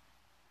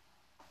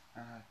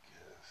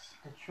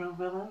 The true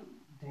villain,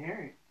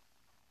 Derek.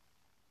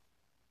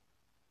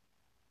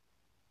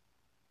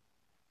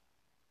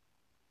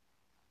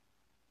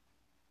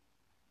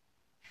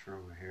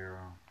 True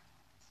hero.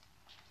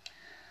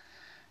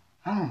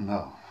 I don't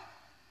know.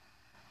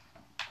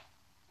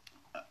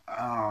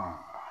 I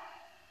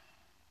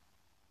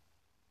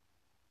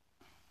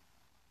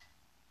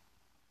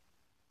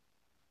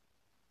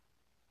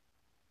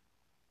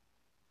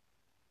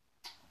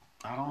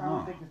don't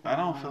know. I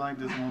don't feel like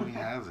this movie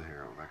has a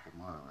hero like a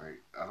mother.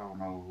 Right? I don't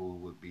know who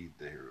would be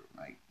the hero.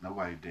 Like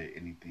nobody did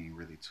anything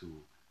really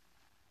too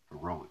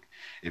heroic.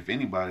 If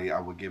anybody,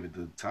 I would give it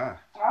to Ty.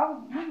 You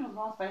was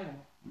gonna say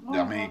that.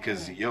 I mean,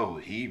 cause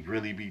he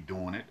really be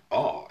doing it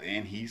all,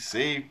 and he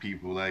saved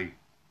people. Like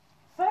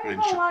save him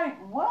like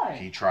what?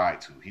 He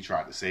tried to. He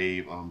tried to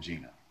save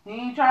Gina.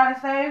 He tried to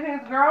save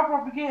his girl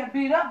from getting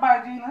beat up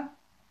by Gina.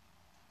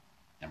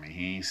 I mean,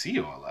 he ain't see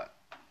all that.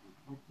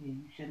 But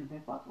you shouldn't have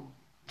been fucking with him.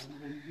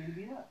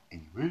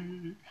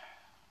 Anyway.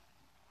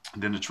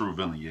 Then the true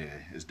villain,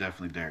 yeah, it's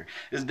definitely Derek.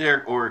 It's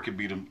Derek, or it could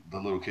be the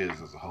little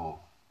kids as a whole.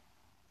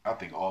 I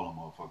think all them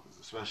motherfuckers,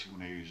 especially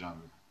when they was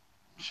younger,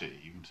 shit,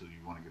 even until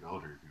you want to get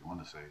older, if you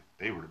want to say,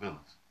 they were the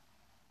villains.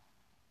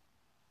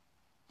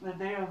 If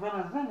they are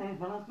villains then, they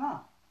villains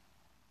now.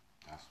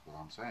 That's what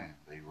I'm saying.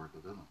 They were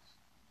the villains.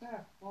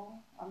 Yeah,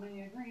 well, I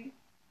mean, agreed.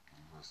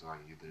 It's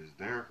like either it's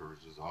Derek or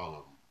it's just all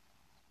of them.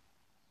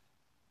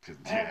 Because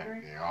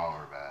they all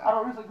are bad. I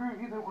don't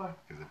disagree either way.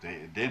 Because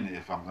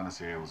if I'm going to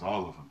say it was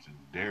all of them, then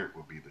Derek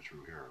would be the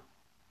true hero.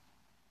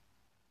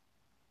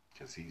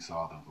 Because he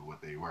saw them for what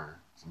they were,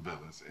 some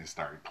villains, and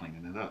started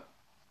cleaning it up.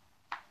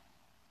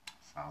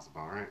 Sounds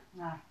about right.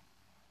 Nah.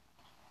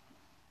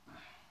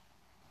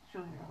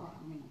 True hero,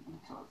 I mean, we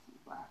chose to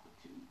black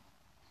with you.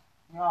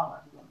 Y'all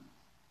are villains.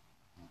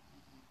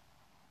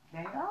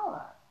 They all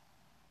are.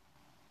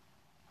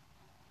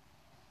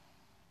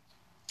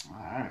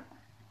 Alright.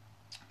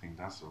 I think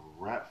that's a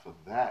wrap for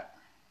that.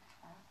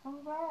 That's a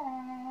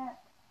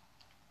wrap.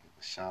 Give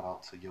a shout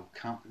out to your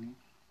company.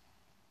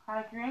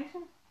 High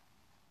Creation?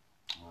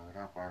 Word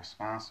up, our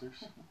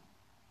sponsors.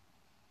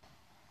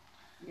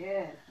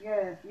 Yes.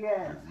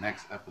 The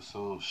next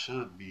episode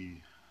should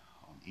be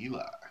on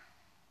Eli.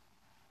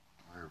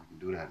 Or we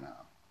can do that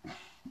now. I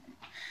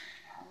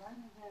like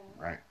it.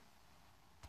 Right.